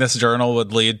finding this journal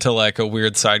would lead to like a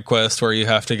weird side quest where you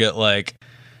have to get like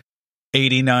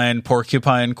 89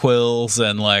 porcupine quills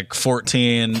and like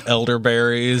 14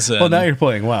 elderberries. And, well, now you're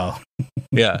playing WoW.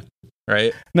 Yeah.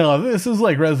 Right? No, this is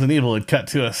like Resident Evil. It would cut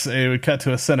to a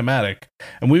cinematic,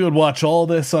 and we would watch all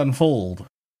this unfold.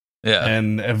 Yeah.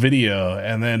 And a video,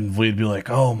 and then we'd be like,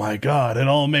 oh my god, it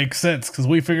all makes sense because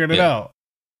we figured it out.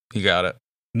 You got it.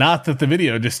 Not that the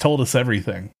video just told us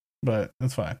everything, but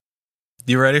that's fine.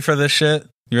 You ready for this shit?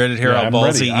 You ready to hear how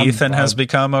ballsy Ethan has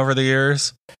become over the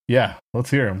years? Yeah,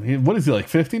 let's hear him. What is he, like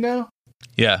 50 now?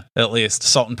 Yeah, at least.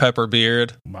 Salt and pepper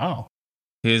beard. Wow.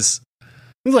 He's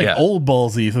like old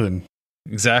balls Ethan.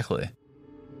 Exactly.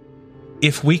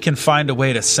 If we can find a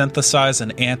way to synthesize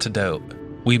an antidote,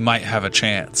 we might have a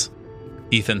chance,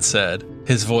 Ethan said,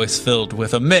 his voice filled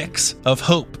with a mix of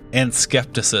hope and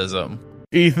skepticism.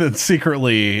 Ethan's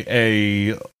secretly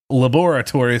a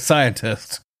laboratory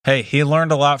scientist. Hey, he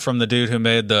learned a lot from the dude who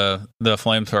made the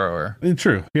flamethrower.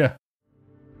 True, yeah.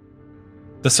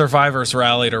 The survivors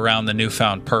rallied around the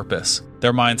newfound purpose,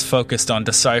 their minds focused on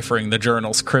deciphering the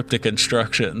journal's cryptic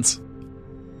instructions.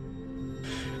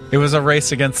 It was a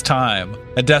race against time,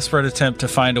 a desperate attempt to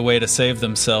find a way to save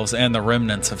themselves and the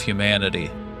remnants of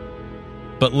humanity.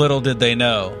 But little did they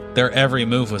know, their every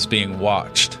move was being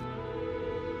watched.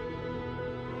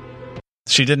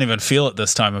 She didn't even feel it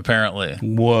this time, apparently.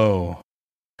 Whoa.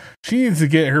 She needs to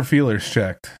get her feelers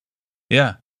checked.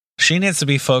 Yeah. She needs to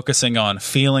be focusing on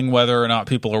feeling whether or not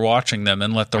people are watching them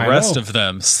and let the rest of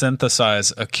them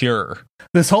synthesize a cure.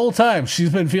 This whole time,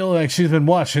 she's been feeling like she's been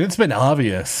watching. It's been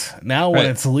obvious. Now, when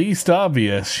it's least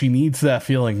obvious, she needs that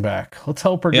feeling back. Let's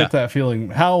help her get that feeling.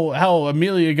 How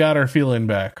Amelia got her feeling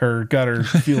back, or got her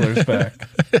feelers back.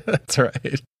 That's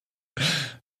right.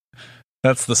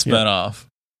 That's the spinoff.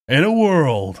 Yeah. In a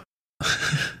world.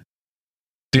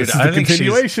 Dude, this is the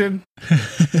continuation.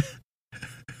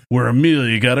 Where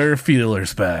Amelia got her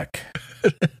feelers back.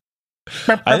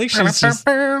 I think she's just...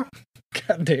 God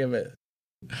damn it.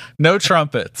 No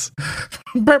trumpets.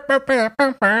 All right,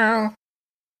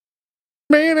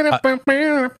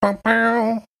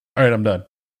 I'm done.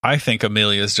 I think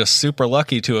Amelia is just super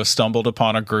lucky to have stumbled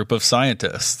upon a group of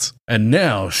scientists. And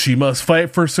now she must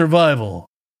fight for survival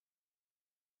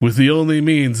with the only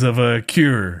means of a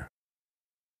cure.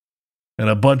 and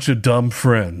a bunch of dumb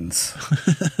friends.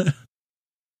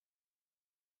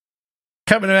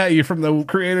 Coming at you from the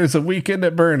creators of Weekend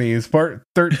at Bernie's, part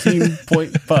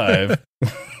 13.5.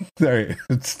 Sorry,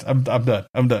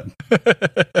 I'm done.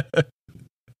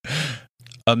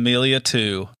 Amelia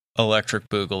 2, Electric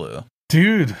Boogaloo.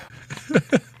 Dude.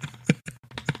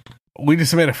 We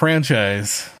just made a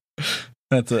franchise.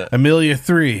 That's it. Amelia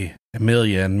 3,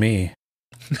 Amelia and Me.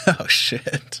 Oh,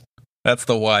 shit. That's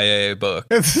the YA book.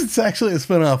 It's actually a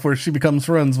spinoff where she becomes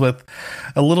friends with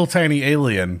a little tiny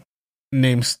alien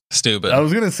named Steuben. I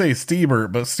was going to say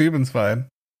Steebert, but Steuben's fine.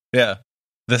 Yeah.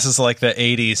 This is like the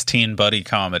 80s teen buddy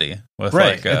comedy. With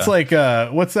right. It's like,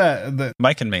 what's that?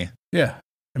 Mike and Me. Yeah.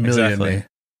 Amelia and Me.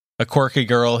 A quirky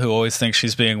girl who always thinks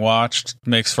she's being watched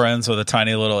makes friends with a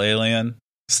tiny little alien,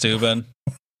 Steuben.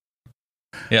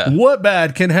 Yeah. What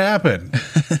bad can happen?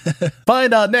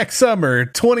 Find out next summer,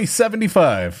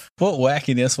 2075. What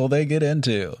wackiness will they get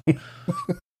into?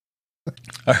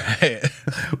 All right.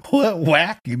 What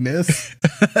wackiness?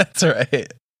 That's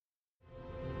right.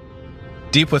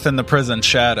 Deep within the prison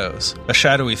shadows, a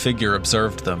shadowy figure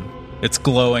observed them, its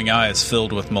glowing eyes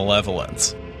filled with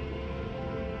malevolence.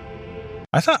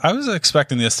 I was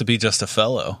expecting this to be just a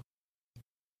fellow.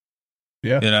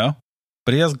 Yeah. You know?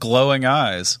 But he has glowing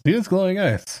eyes. He has glowing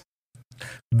eyes.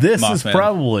 This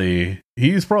Mothman.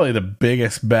 He's probably the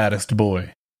biggest, baddest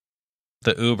boy.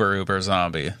 The uber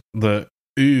zombie. The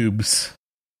oobs.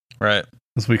 Right.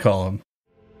 As we call him.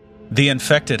 The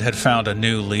infected had found a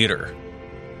new leader.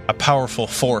 A powerful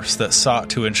force that sought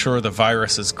to ensure the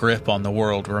virus's grip on the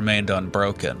world remained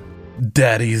unbroken.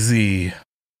 Daddy Z.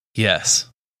 Yes.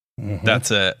 Mm-hmm.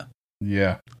 That's it.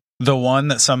 Yeah. The one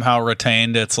that somehow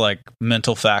retained its, like,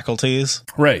 mental faculties.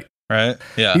 Right. Right?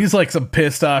 Yeah. He's like some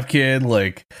pissed off kid.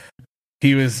 Like,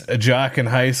 he was a jock in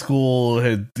high school,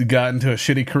 had gotten to a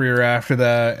shitty career after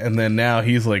that, and then now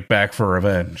he's, like, back for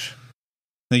revenge.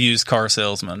 The used car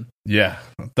salesman. Yeah.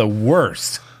 The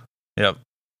worst. Yep.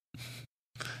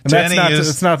 And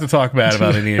it's not to talk bad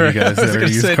about any of you guys that are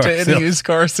used car salesmen. To any used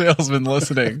car salesman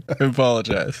listening, I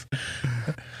apologize.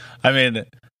 I mean,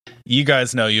 you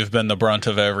guys know you've been the brunt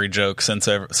of every joke since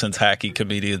hacky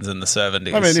comedians in the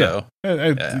 70s. I mean, so,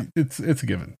 yeah. It's a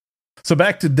given. So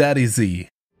back to Daddy Z.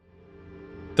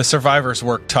 The survivors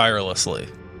worked tirelessly,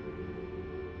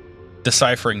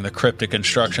 deciphering the cryptic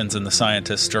instructions in the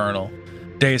scientist's journal.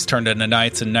 Days turned into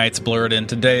nights, and nights blurred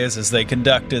into days as they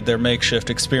conducted their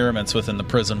makeshift experiments within the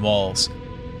prison walls.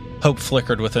 Hope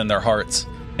flickered within their hearts,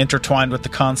 intertwined with the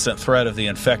constant threat of the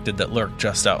infected that lurked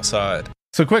just outside.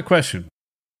 So, quick question.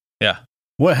 Yeah.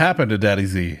 What happened to Daddy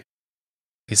Z?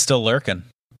 He's still lurking.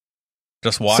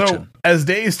 Just watching. So, as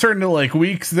days turn to like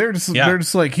weeks, they're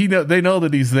just like they know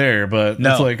that he's there, but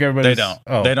no, it's like everybody. They don't.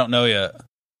 Oh. They don't know yet.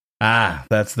 Ah,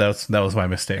 that was my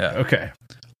mistake. Yeah. Okay.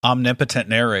 Omnipotent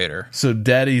narrator. So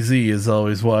Daddy Z is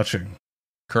always watching.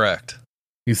 Correct.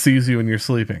 He sees you when you're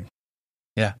sleeping.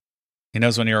 Yeah. He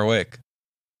knows when you're awake.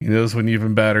 He knows when you've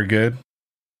been bad or good.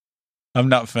 I'm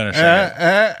not finishing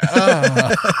it.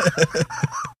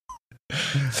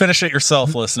 Finish it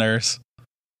yourself, listeners.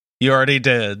 You already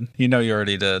did. You know you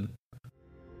already did.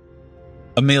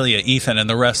 Amelia, Ethan, and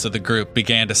the rest of the group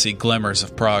began to see glimmers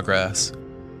of progress.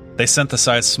 They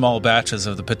synthesized small batches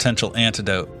of the potential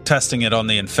antidote, testing it on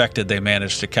the infected they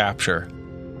managed to capture.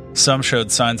 Some showed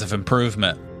signs of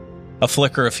improvement, a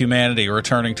flicker of humanity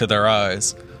returning to their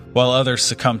eyes, while others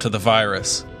succumbed to the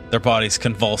virus, their bodies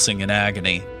convulsing in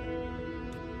agony.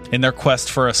 In their quest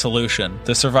for a solution,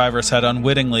 the survivors had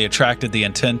unwittingly attracted the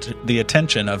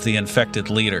attention of the infected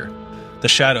leader, the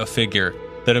shadow figure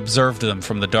that observed them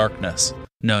from the darkness,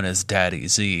 known as Daddy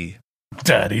Z.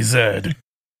 Daddy Zed.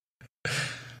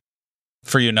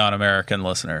 For you non-American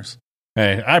listeners.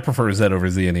 Hey, I prefer Z over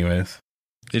Z anyways.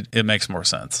 It makes more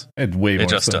sense. It way more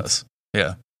sense. It just does.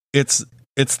 Yeah.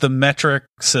 It's the metric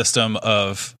system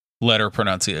of letter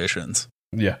pronunciations.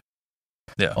 Yeah.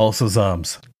 Yeah. Also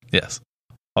Zoms. Yes.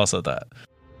 Also that.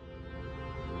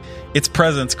 Its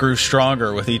presence grew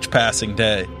stronger with each passing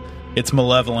day, its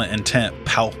malevolent intent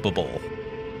palpable.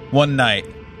 One night,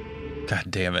 God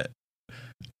damn it.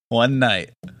 One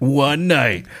night, on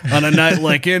a night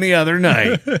like any other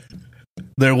night,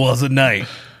 there was a night.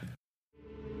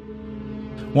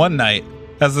 One night,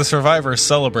 as the survivors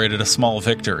celebrated a small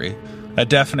victory, a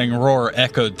deafening roar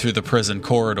echoed through the prison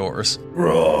corridors.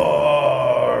 Roar!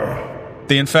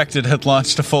 The infected had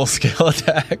launched a full-scale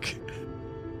attack,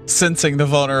 sensing the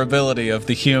vulnerability of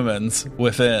the humans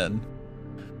within.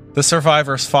 The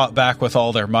survivors fought back with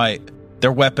all their might,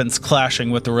 their weapons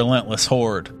clashing with the relentless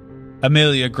horde.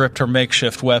 Amelia gripped her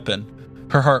makeshift weapon,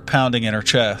 her heart pounding in her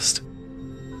chest.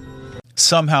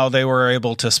 somehow they were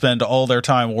able to spend all their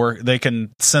time they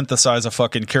can synthesize a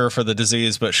fucking cure for the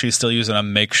disease, but she's still using a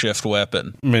makeshift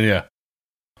weapon. I mean, yeah.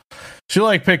 She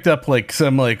like picked up like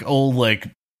some like old like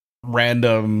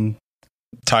random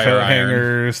tire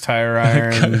hangers, tire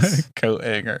irons, coat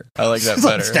hanger. I like that she's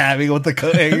better. Like stabbing with the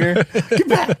coat hanger. Get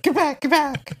back, get back, get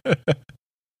back.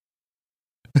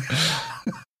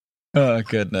 Oh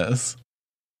goodness.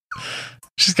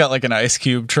 She's got like an ice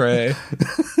cube tray.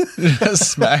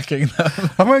 Just smacking them.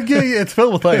 I'm gonna give you, it's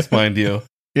filled with ice, mind you.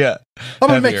 Yeah. I'm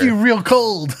gonna make you real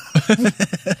cold.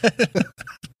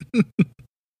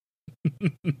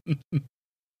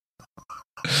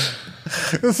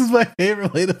 This is my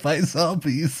favorite way to fight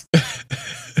zombies.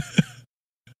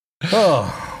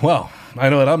 Oh, well, I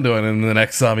know what I'm doing in the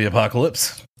next zombie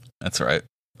apocalypse. That's right.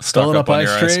 Stock up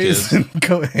ice trays and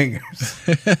coat hangers.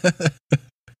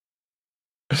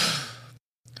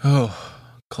 Oh,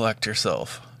 collect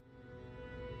yourself.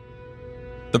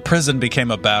 The prison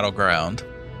became a battleground,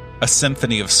 a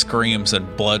symphony of screams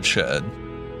and bloodshed.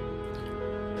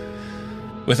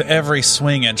 With every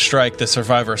swing and strike, the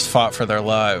survivors fought for their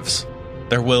lives,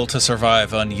 their will to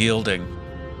survive unyielding.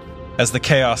 As the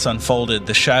chaos unfolded,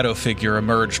 the shadow figure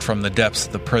emerged from the depths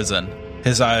of the prison,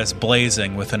 his eyes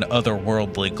blazing with an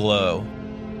otherworldly glow.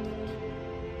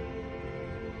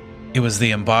 It was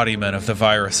the embodiment of the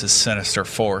virus's sinister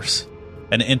force,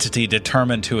 an entity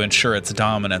determined to ensure its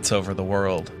dominance over the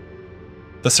world.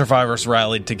 The survivors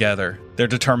rallied together, their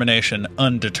determination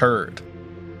undeterred,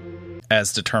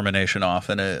 as determination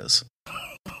often is.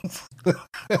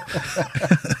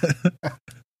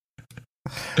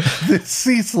 It's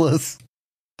ceaseless.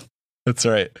 That's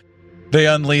right. They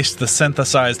unleashed the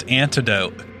synthesized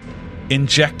antidote,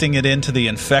 injecting it into the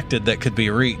infected that could be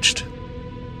reached.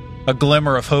 A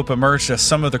glimmer of hope emerged as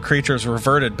some of the creatures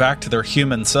reverted back to their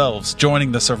human selves,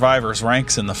 joining the survivors'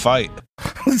 ranks in the fight.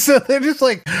 So they just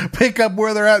like pick up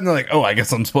where they're at and they're like, oh, I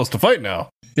guess I'm supposed to fight now.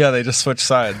 Yeah, they just switch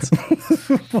sides.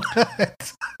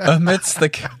 What? Amidst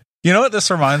the... You know what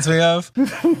this reminds me of?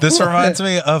 This reminds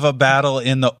me of a battle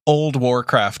in the old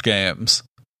Warcraft games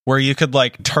where you could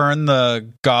like turn the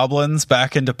goblins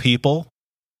back into people.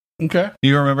 Okay.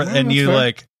 You remember? Yeah, and you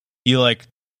like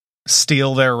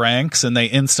steal their ranks and they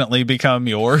instantly become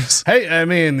yours. Hey, I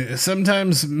mean,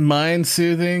 sometimes mind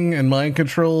soothing and mind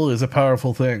control is a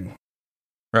powerful thing.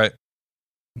 Right.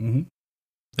 Mm-hmm.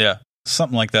 Yeah.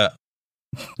 Something like that.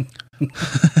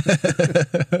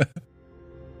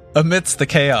 Amidst the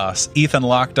chaos, Ethan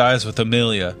locked eyes with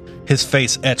Amelia, his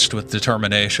face etched with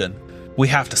determination. "We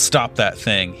have to stop that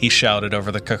thing," he shouted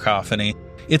over the cacophony.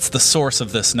 "It's the source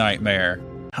of this nightmare."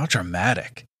 How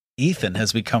dramatic. Ethan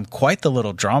has become quite the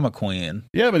little drama queen.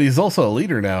 Yeah, but he's also a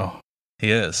leader now.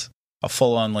 He is. A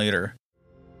full-on leader.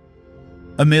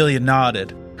 Amelia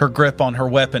nodded, her grip on her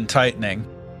weapon tightening.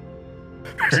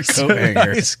 Her coat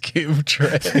hanger. Ice cube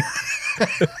tray.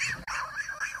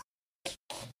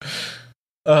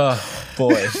 Oh,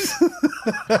 boy.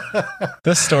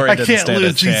 This story didn't stand a chance. I can't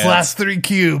lose these last 3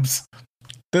 cubes.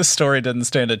 This story didn't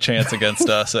stand a chance against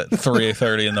us at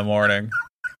 3:30 in the morning.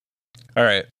 All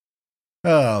right.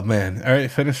 Oh, man. All right,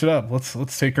 finish it up.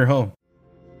 Let's take her home.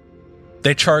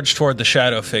 They charged toward the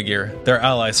shadow figure, their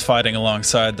allies fighting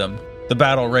alongside them. The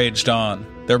battle raged on,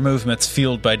 their movements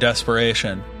fueled by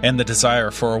desperation and the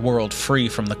desire for a world free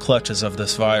from the clutches of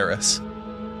this virus.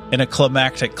 In a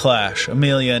climactic clash,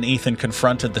 Amelia and Ethan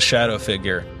confronted the shadow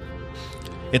figure.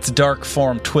 Its dark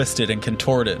form twisted and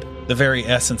contorted, the very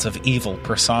essence of evil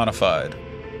personified.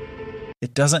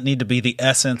 It doesn't need to be the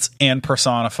essence and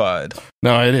personified.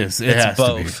 No, it is. It's has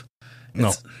both. To be.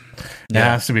 No, it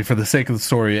has to be. For the sake of the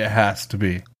story, it has to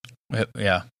be.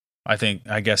 Yeah,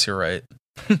 I guess you're right.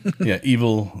 Yeah,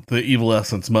 the evil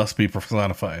essence must be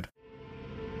personified.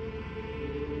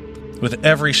 With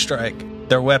every strike,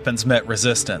 their weapons met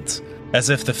resistance, as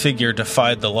if the figure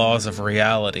defied the laws of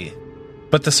reality.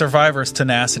 But the survivors'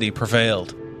 tenacity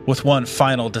prevailed. With one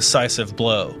final decisive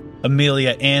blow,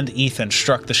 Amelia and Ethan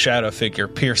struck the shadow figure,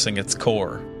 piercing its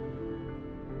core.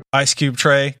 Ice cube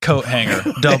tray, coat hanger,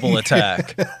 double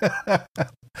attack.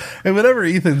 And whatever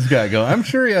Ethan's got going, I'm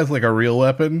sure he has like a real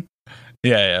weapon.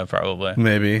 Yeah, probably.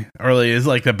 Maybe. Or he is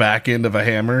like the back end of a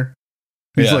hammer.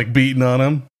 He's like beating on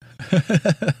him.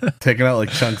 Taking out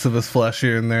like chunks of his flesh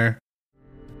here and there.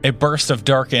 A burst of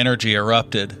dark energy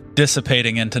erupted,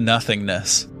 dissipating into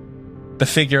nothingness. The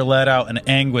figure let out an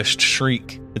anguished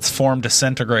shriek, its form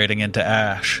disintegrating into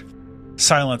ash.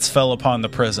 Silence fell upon the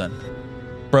prison,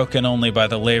 broken only by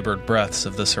the labored breaths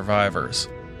of the survivors.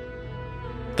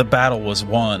 The battle was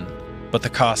won, but the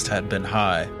cost had been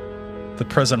high. The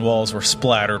prison walls were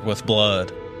splattered with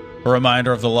blood, a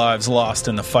reminder of the lives lost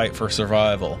in the fight for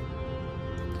survival.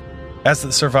 As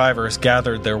the survivors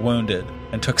gathered their wounded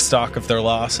and took stock of their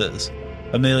losses,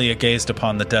 Amelia gazed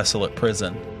upon the desolate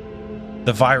prison.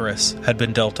 The virus had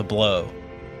been dealt a blow,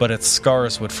 but its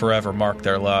scars would forever mark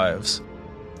their lives.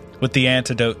 With the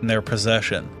antidote in their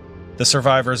possession, the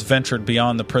survivors ventured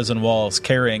beyond the prison walls,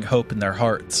 carrying hope in their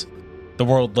hearts. The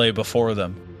world lay before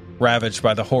them, ravaged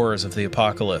by the horrors of the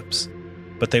apocalypse.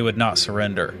 But they would not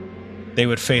surrender. They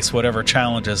would face whatever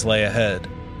challenges lay ahead,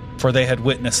 for they had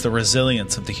witnessed the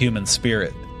resilience of the human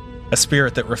spirit, a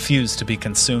spirit that refused to be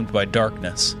consumed by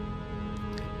darkness.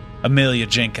 Amelia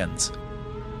Jenkins.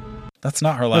 That's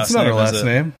not her last name. That's not her last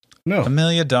name. No.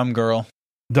 Amelia Dumb Girl.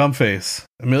 Dumbface.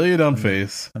 Amelia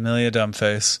Dumbface. Amelia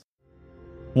Dumbface.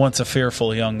 Once a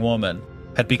fearful young woman,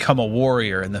 had become a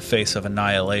warrior in the face of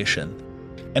annihilation.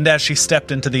 And as she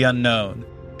stepped into the unknown,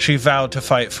 she vowed to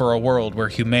fight for a world where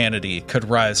humanity could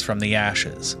rise from the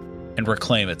ashes and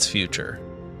reclaim its future.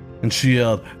 And she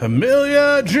yelled,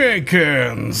 Amelia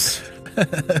Jenkins!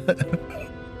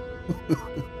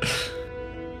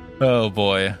 Oh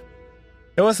boy.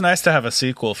 It was nice to have a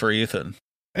sequel for Ethan.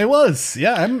 It was.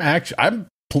 Yeah, I'm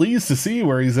pleased to see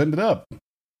where he's ended up.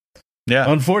 Yeah.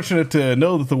 Unfortunate to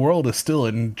know that the world is still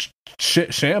in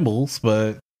shit shambles,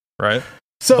 but right.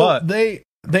 So they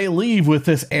leave with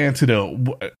this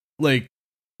antidote. Like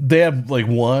they have like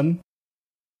one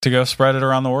to go spread it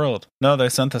around the world. No, they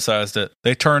synthesized it.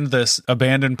 They turned this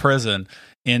abandoned prison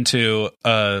into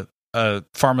a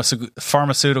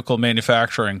pharmaceutical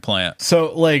manufacturing plant.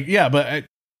 So like, yeah, but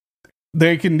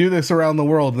they can do this around the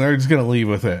world, and they're just going to leave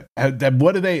with it.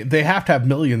 What do they have to have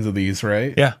millions of these,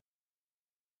 right? Yeah.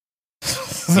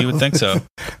 You would think so.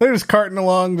 They're just carting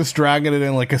along, just dragging it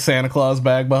in like a Santa Claus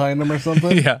bag behind them or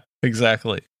something. Yeah,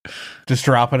 exactly. Just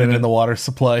dropping it in the water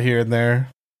supply here and there.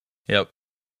 Yep.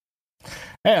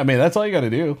 Hey, I mean, that's all you got to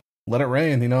do. Let it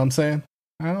rain, you know what I'm saying?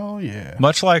 Oh, yeah.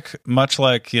 Much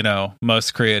like, you know,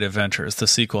 most creative ventures, the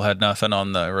sequel had nothing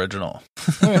on the original.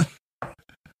 Yeah.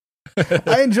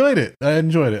 I enjoyed it. I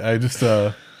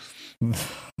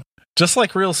just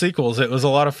like real sequels, it was a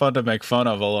lot of fun to make fun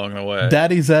of along the way.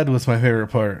 Daddy Zed was my favorite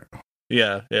part.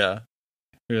 Yeah.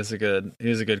 He was a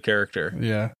good character.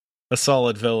 Yeah. A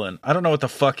solid villain. I don't know what the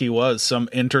fuck he was, some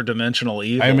interdimensional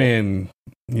evil. I mean,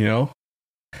 you know,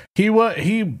 he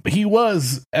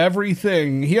was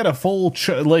everything. He had a full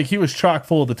he was chock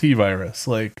full of the T virus.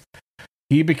 Like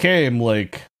he became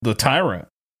like the tyrant,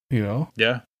 you know?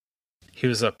 Yeah. He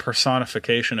was a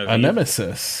personification of a evil.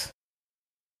 Nemesis.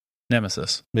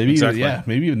 Maybe exactly.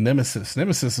 Maybe even Nemesis.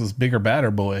 Nemesis was bigger,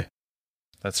 badder boy.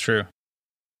 That's true.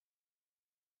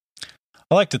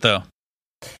 I liked it though.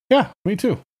 Yeah, me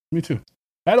too. I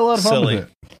had a lot of fun with it.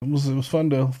 It was fun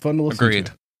to listen Agreed.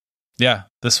 to. Yeah,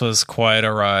 this was quite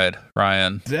a ride,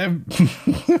 Ryan. An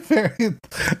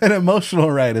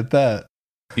emotional ride at that.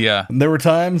 Yeah. And there were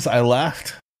times I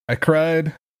laughed, I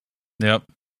cried. Yep.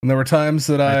 And there were times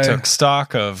that I took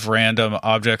stock of random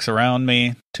objects around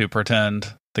me to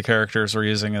pretend the characters were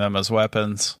using them as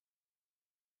weapons.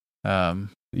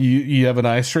 You have an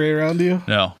eye tray around you?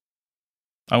 No.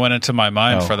 I went into my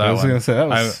mind for that one. I was going to say, that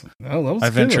was I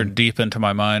ventured deep into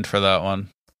my mind for that one.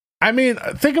 I mean,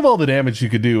 think of all the damage you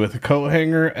could do with a coat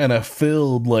hanger and a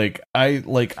filled,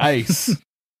 ice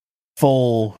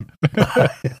full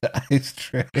ice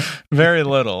tray. Very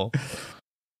little.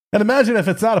 And imagine if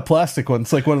it's not a plastic one,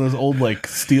 it's like one of those old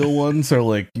steel ones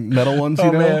or metal ones,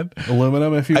 you know? Man.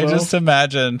 Aluminum, if you will. I just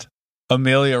imagined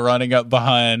Amelia running up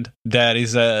behind Daddy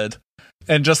Zed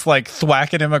and just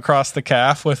thwacking him across the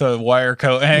calf with a wire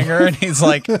coat hanger, and he's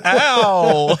like,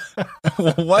 ow!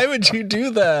 Why would you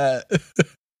do that?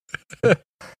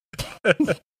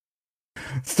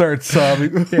 Start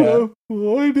sobbing. Yeah.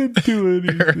 I didn't do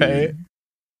anything. Right?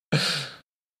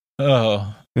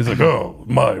 Oh. He's like, oh,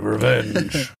 my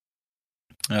revenge.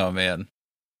 Oh, man.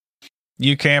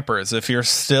 You campers, if you're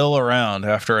still around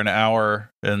after an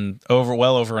hour and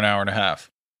well over an hour and a half,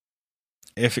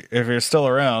 if you're still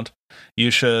around,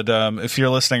 you should, if you're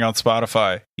listening on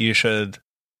Spotify, you should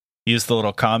use the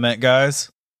little comment guys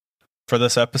for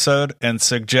this episode and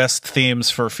suggest themes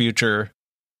for future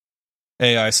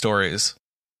AI stories.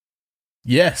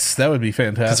 Yes, that would be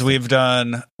fantastic. Because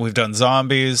we've done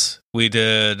zombies. We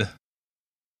did.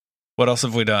 What else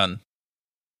have we done?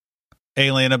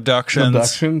 Alien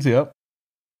abductions. Yep.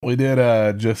 We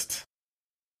did just.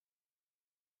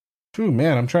 Ooh,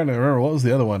 man, I'm trying to remember what was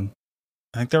the other one.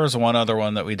 I think there was one other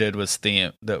one that we did was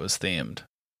themed.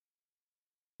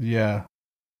 Yeah.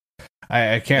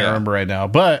 I can't remember right now,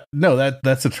 but no,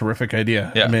 that's a terrific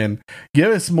idea. Yeah. I mean,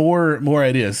 give us more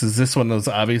ideas. Is this one was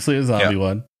obviously a zombie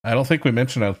one? I don't think we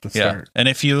mentioned it at the start. And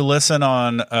if you listen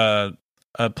on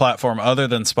a platform other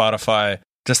than Spotify,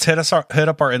 just hit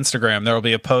up our Instagram. There will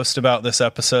be a post about this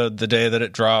episode the day that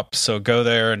it drops. So go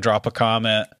there and drop a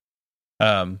comment,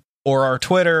 or our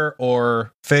Twitter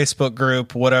or Facebook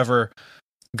group, whatever.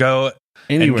 Go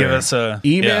anywhere. And give us a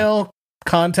email,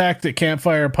 contact at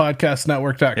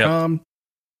campfirepodcastnetwork.com. Yep.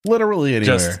 Literally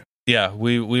anywhere.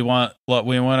 We want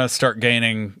to start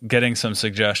getting some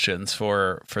suggestions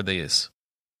for these.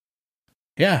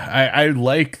 Yeah, I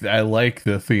like the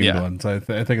themed ones. I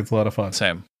think it's a lot of fun.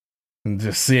 Same. And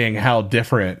just seeing how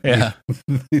different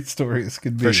these stories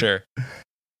could be. For sure.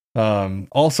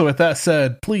 Also, with that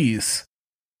said, please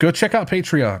go check out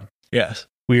Patreon. Yes.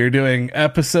 We are doing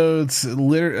episodes,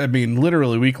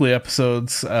 literally weekly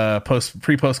episodes,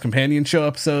 pre-post companion show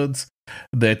episodes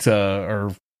that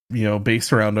are,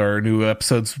 based around our new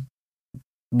episodes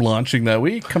launching that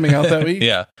week, coming out that week.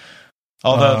 Yeah.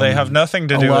 Although they have nothing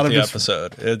to do with the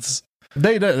episode.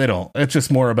 They don't. It's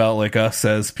just more about like us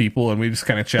as people, and we just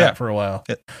kind of chat for a while.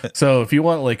 So if you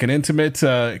want like an intimate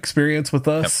experience with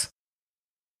us,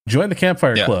 join the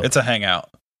Campfire Club. It's a hangout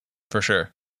for sure.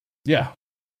 Yeah.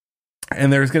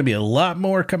 And there's going to be a lot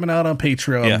more coming out on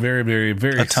Patreon very, very,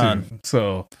 very soon.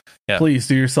 So please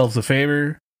do yourselves a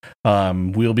favor.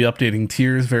 We'll be updating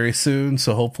tiers very soon,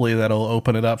 so hopefully that'll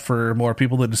open it up for more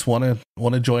people that just want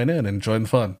to join in and join the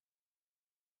fun.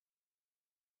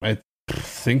 I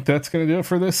think that's going to do it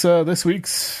for this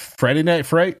week's Friday Night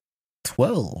Fright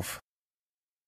 12.